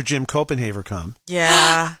Pastor Jim Copenhaver come.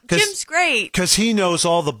 Yeah. Jim's great. Because he knows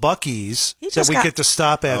all the Buc-ee's He that just we got- get to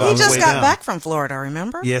stop at He on the just way got down. back from Florida,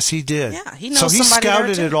 remember? Yes, he did. Yeah, he So knows he somebody there,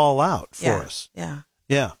 scouted too. it all out for Yeah. us. Yeah.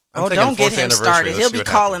 Yeah. I'm Oh, thinking don't get fourth him anniversary. started. Let's He'll see be what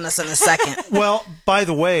calling happens. us in a second. Well, by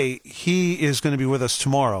the way, he is going to be with us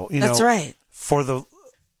tomorrow. That's right. For the,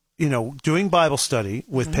 doing Bible study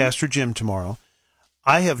with Mm-hmm. Pastor Jim tomorrow.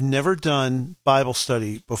 I have never done Bible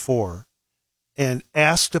study before and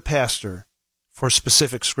asked a pastor for a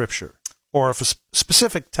specific scripture or a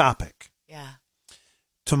specific topic. Yeah.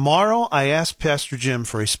 Tomorrow, I asked Pastor Jim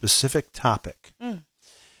for a specific topic.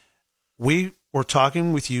 We were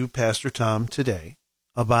talking with you, Pastor Tom, today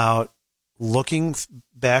about looking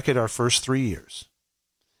back at our first 3 years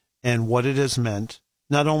and what it has meant,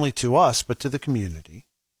 not only to us, but to the community.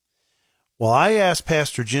 Well, I asked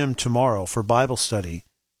Pastor Jim tomorrow for Bible study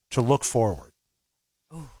to look forward,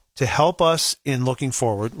 to help us in looking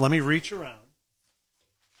forward. Let me reach around.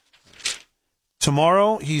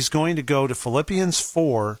 Tomorrow, he's going to go to Philippians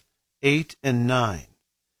 4, 8, and 9.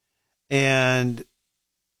 And,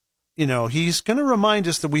 he's going to remind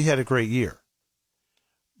us that we had a great year.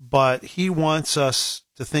 But he wants us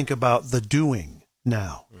to think about the doing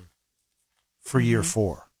now for year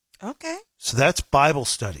 4. Okay. So that's Bible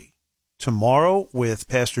study tomorrow with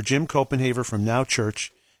Pastor Jim Copenhaver from Now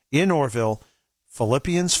Church in Orville,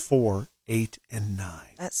 Philippians 4, 8, and 9.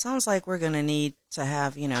 That sounds like we're going to need to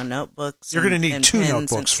have, notebooks. You're going to need and 2 pens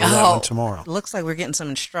notebooks for and- that one tomorrow. Looks like we're getting some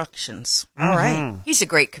instructions. All right. He's a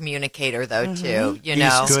great communicator, though, too. You He's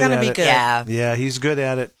know, It's going to at be it. good. yeah. Yeah, he's good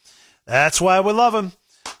at it. That's why we love him.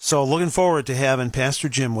 So looking forward to having Pastor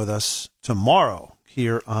Jim with us tomorrow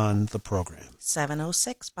here on the program.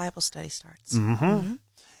 7:06 Bible study starts.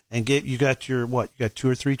 And you got your, you got 2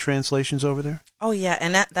 or 3 translations over there? Oh, yeah.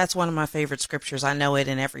 And that's one of my favorite scriptures. I know it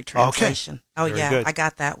in every translation. Oh, Very yeah. good. I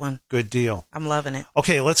got that one. Good deal. I'm loving it.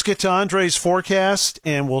 Okay, let's get to Andre's forecast,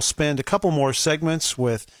 and we'll spend a couple more segments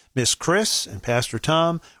with Miss Chris and Pastor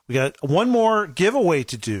Tom. We got one more giveaway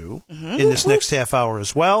to do in this next half hour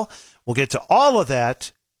as well. We'll get to all of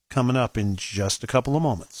that coming up in just a couple of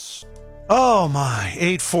moments. Oh my,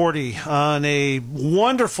 8:40 on a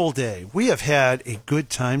wonderful day. We have had a good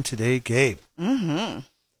time today, Gabe.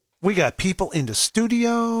 We got people in the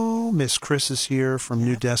studio. Miss Chris is here from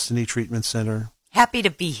New Destiny Treatment Center. Happy to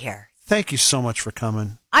be here. Thank you so much for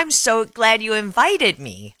coming. I'm so glad you invited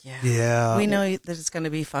me. Yeah. We know that it's going to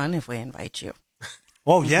be fun if we invite you.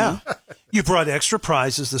 Oh, yeah. You brought extra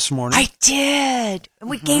prizes this morning. I did. And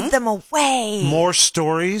we gave them away. More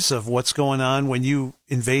stories of what's going on when you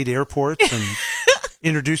invade airports and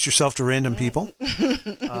introduce yourself to random people.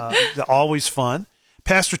 Always fun.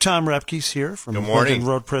 Pastor Tom Repke's here from Good morning. London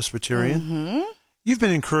Road Presbyterian. You've been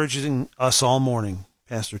encouraging us all morning,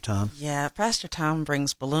 Pastor Tom. Yeah, Pastor Tom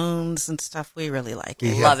brings balloons and stuff. We really like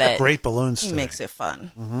it. We Love have it. Great balloons He today. makes it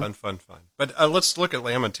fun. Fun. But let's look at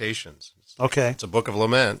Lamentations. Okay. It's a book of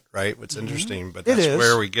lament, right? It's interesting, but It that's is.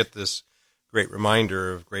 where we get this great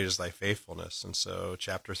reminder of great is thy faithfulness. And so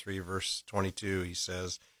chapter 3, verse 22, he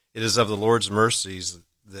says, "It is of the Lord's mercies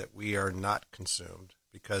that we are not consumed,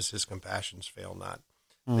 because his compassions fail not.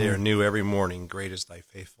 They are new every morning. Great is thy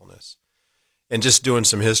faithfulness." And just doing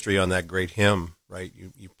some history on that great hymn, right?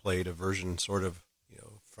 You played a version sort of,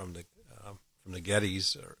 from the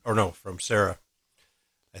Gettys, from Sarah,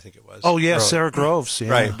 I think it was. Oh, yeah, Groves. Sarah Groves. Yeah.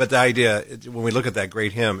 Right, but the idea, when we look at that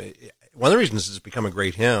great hymn, one of the reasons it's become a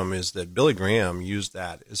great hymn is that Billy Graham used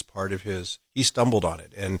that as part of he stumbled on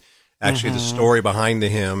it. And actually the story behind the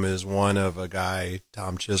hymn is one of a guy,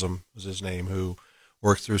 Tom Chisholm was his name, who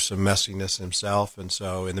worked through some messiness himself. And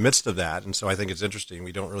so in the midst of that, and so I think it's interesting,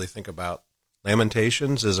 we don't really think about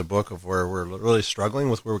Lamentations as a book of where we're really struggling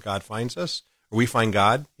with where God finds us, or we find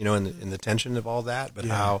God, in the tension of all that, but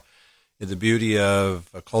how the beauty of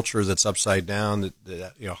a culture that's upside down,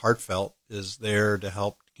 that heartfelt, is there to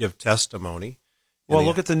help give testimony. Well,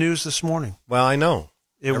 look at the news this morning. Well, I know.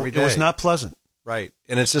 It Every was day. not pleasant. Right.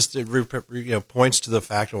 And it's just, it points to the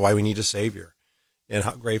fact of why we need a Savior and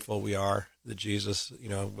how grateful we are that Jesus,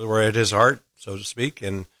 we're at his heart, so to speak.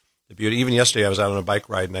 And the beauty, even yesterday I was out on a bike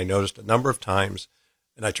ride and I noticed a number of times,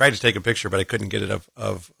 and I tried to take a picture, but I couldn't get it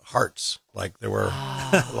of hearts. Like there were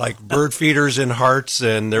like bird feeders in hearts,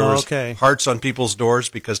 and there was hearts on people's doors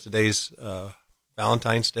because today's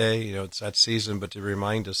Valentine's Day. It's that season, but to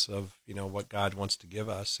remind us of what God wants to give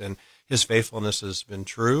us, and his faithfulness has been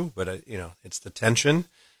true. But it's the tension,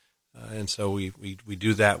 and so we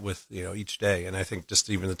do that with each day. And I think just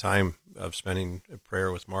even the time of spending a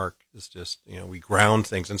prayer with Mark is just we ground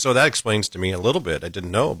things, and so that explains to me a little bit. I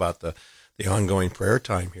didn't know about the ongoing prayer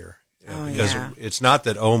time here. Because it's not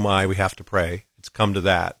that, we have to pray. It's come to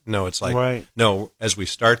that. No, it's like, no, as we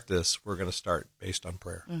start this, we're going to start based on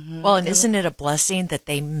prayer. Well, and isn't it a blessing that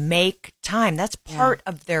they make time? That's part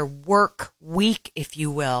of their work week, if you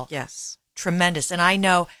will. Yes. Tremendous. And I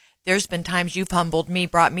know there's been times you've humbled me,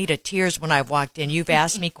 brought me to tears when I've walked in. You've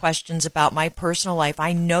asked me questions about my personal life.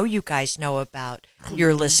 I know you guys know about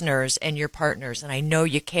your listeners and your partners, and I know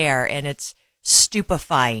you care, and it's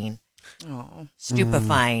stupefying. Oh,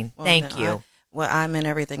 stupefying. Thank you. I meant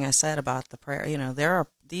everything I said about the prayer.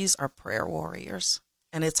 These are prayer warriors,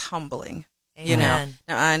 and it's humbling. Amen.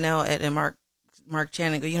 Now I know, and Mark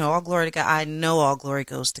Channing, all glory to God. I know all glory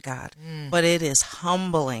goes to God, but it is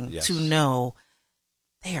humbling to know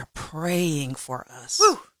they are praying for us.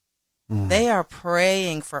 They are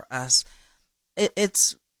praying for us.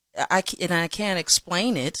 I can't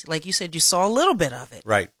explain it. Like you said, you saw a little bit of it.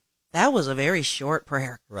 Right. That was a very short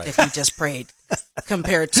prayer if you just prayed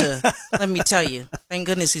compared to, let me tell you, thank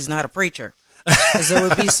goodness he's not a preacher. Because there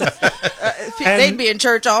would be some, they'd be in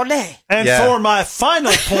church all day. And Yeah. for my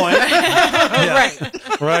final point,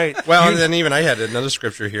 right. Well, and then even I had another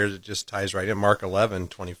scripture here that just ties right in Mark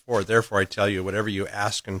 11:24. Therefore, I tell you, whatever you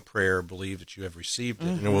ask in prayer, believe that you have received it,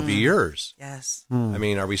 and it will be yours. Yes. I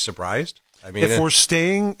mean, are we surprised? I mean, If we're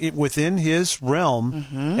staying within his realm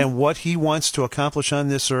and what he wants to accomplish on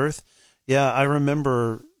this earth, yeah, I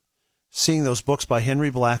remember seeing those books by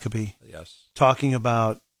Henry Blackaby yes, talking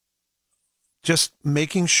about just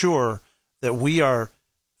making sure that we are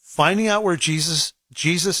finding out where Jesus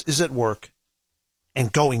is at work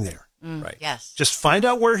and going there. right. Yes. Just find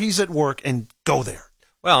out where he's at work and go there.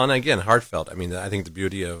 Well, and again, heartfelt. I mean, I think the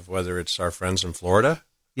beauty of whether it's our friends in Florida,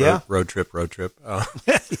 Yeah. road trip, or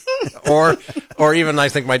even I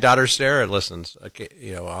think my daughter Sarah listens,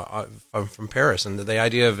 from Paris, and the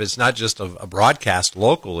idea of it's not just a broadcast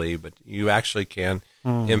locally, but you actually can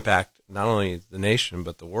impact not only the nation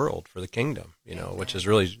but the world for the kingdom. Which is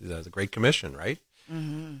really the Great Commission, right?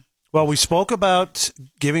 Well, we spoke about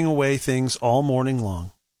giving away things all morning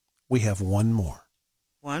long. We have one more.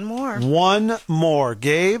 One more. One more.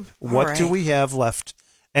 Gabe, what right. do we have left?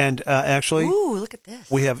 And actually, Ooh, look at this.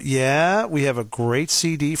 we have a great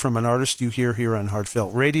CD from an artist you hear here on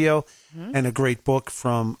Heartfelt Radio, and a great book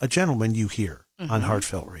from a gentleman you hear on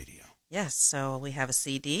Heartfelt Radio. Yes, so we have a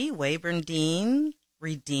CD, Wayburn Dean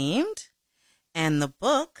Redeemed, and the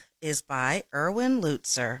book is by Erwin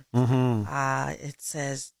Lutzer. It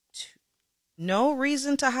says, No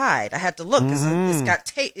Reason to Hide. I had to look because it's got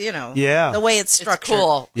Yeah. the way it's structured.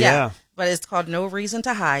 cool. Yeah. But it's called No Reason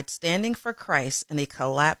to Hide, Standing for Christ in a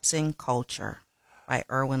Collapsing Culture by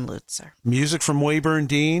Erwin Lutzer. Music from Wayburn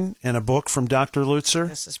Dean and a book from Dr. Lutzer.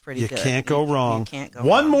 This is pretty you good. Can't go wrong. You can't go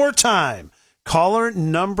One wrong. more time. Caller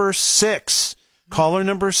number 6. Caller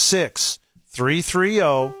number 6.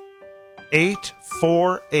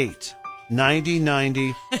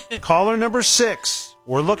 330-848-9090. Caller number 6.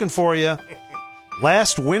 We're looking for you.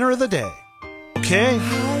 Last winner of the day. Okay.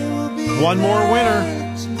 One more winner.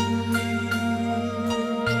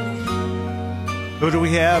 Who do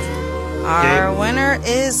we have? Our winner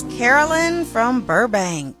is Carolyn from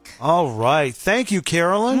Burbank. All right. Thank you,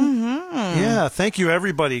 Carolyn. Yeah, thank you,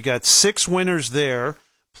 everybody. Got 6 winners there,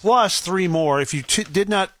 plus 3 more. If you did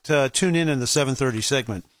not tune in the 7:30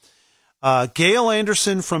 segment, Gail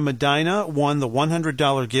Anderson from Medina won the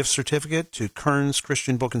 $100 gift certificate to Kearns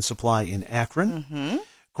Christian Book and Supply in Akron.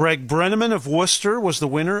 Greg Brenneman of Worcester was the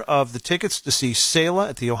winner of the tickets to see Selah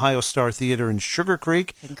at the Ohio Star Theater in Sugar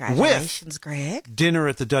Creek Congratulations, Greg. with dinner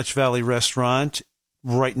at the Dutch Valley Restaurant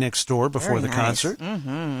right next door before Very the nice. concert.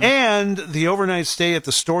 And the overnight stay at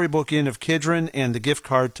the Storybook Inn of Kidron and the gift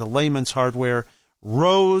card to Layman's Hardware,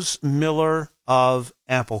 Rose Miller of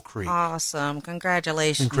Apple Creek. Awesome.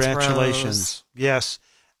 Congratulations, Congratulations. Rose. Yes.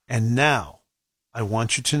 And now I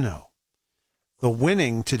want you to know the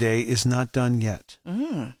winning today is not done yet.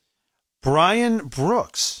 Brian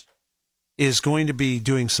Brooks is going to be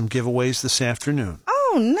doing some giveaways this afternoon.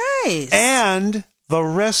 Oh, nice. And the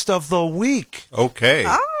rest of the week. Okay.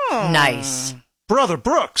 Oh, Nice. Brother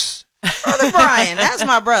Brooks Brother Brian. That's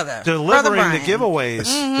my brother. Brother delivering the Brian. giveaways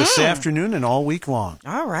this afternoon and all week long.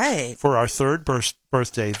 All right. For our third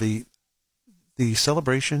birthday, the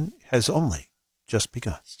celebration has only just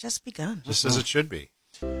begun. It's just begun. Just as it should be.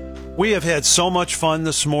 We have had so much fun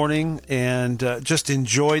this morning and just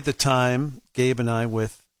enjoyed the time, Gabe and I,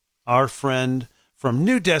 with our friend from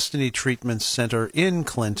New Destiny Treatment Center in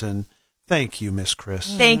Clinton. Thank you, Miss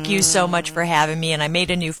Chris. Thank you so much for having me, and I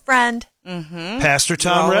made a new friend. Pastor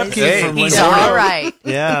Tom Always. Repke Hey, from He's Liverpool. all right.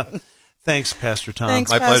 Yeah. Thanks, Pastor Tom.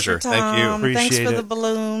 Thanks, My Pastor pleasure. Thank you. Tom. Thanks Appreciate for the it.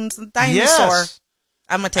 balloons. The dinosaur. Yes.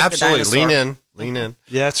 I'm going to take Absolutely. the dinosaur. Lean in.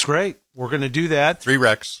 Yeah, that's great. We're going to do that. 3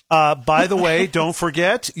 Rex. By the way, don't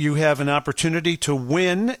forget, you have an opportunity to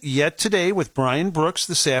win yet today with Brian Brooks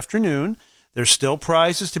this afternoon. There's still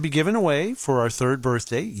prizes to be given away for our third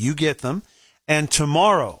birthday. You get them. And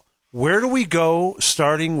tomorrow, where do we go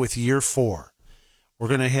starting with year 4? We're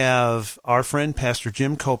going to have our friend Pastor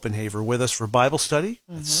Jim Copenhaver with us for Bible study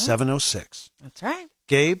at 7:06. That's right.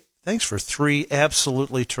 Gabe, thanks for 3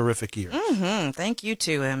 absolutely terrific years. Thank you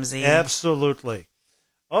too, MZ. Absolutely.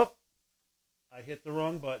 Oh, I hit the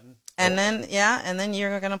wrong button. And then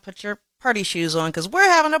you're going to put your party shoes on because we're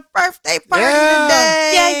having a birthday party Yeah.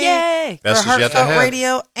 today. Yay, yay. Best for is yet to Heartfelt have.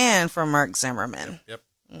 Radio and for Mark Zimmerman. Yep.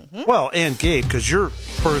 Well, and Gabe, because your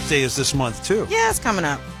birthday is this month too. Yeah, it's coming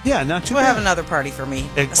up. Yeah, not too We'll bad. have another party for me.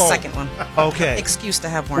 A second one. Okay. Excuse to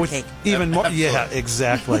have more With cake. even more. Yeah,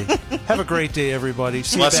 exactly. Have a great day, everybody.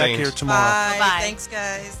 See you back Blessings. here tomorrow. Bye. Bye-bye. Thanks,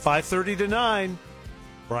 guys. 5:30 to 9.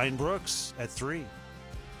 Brian Brooks at 3.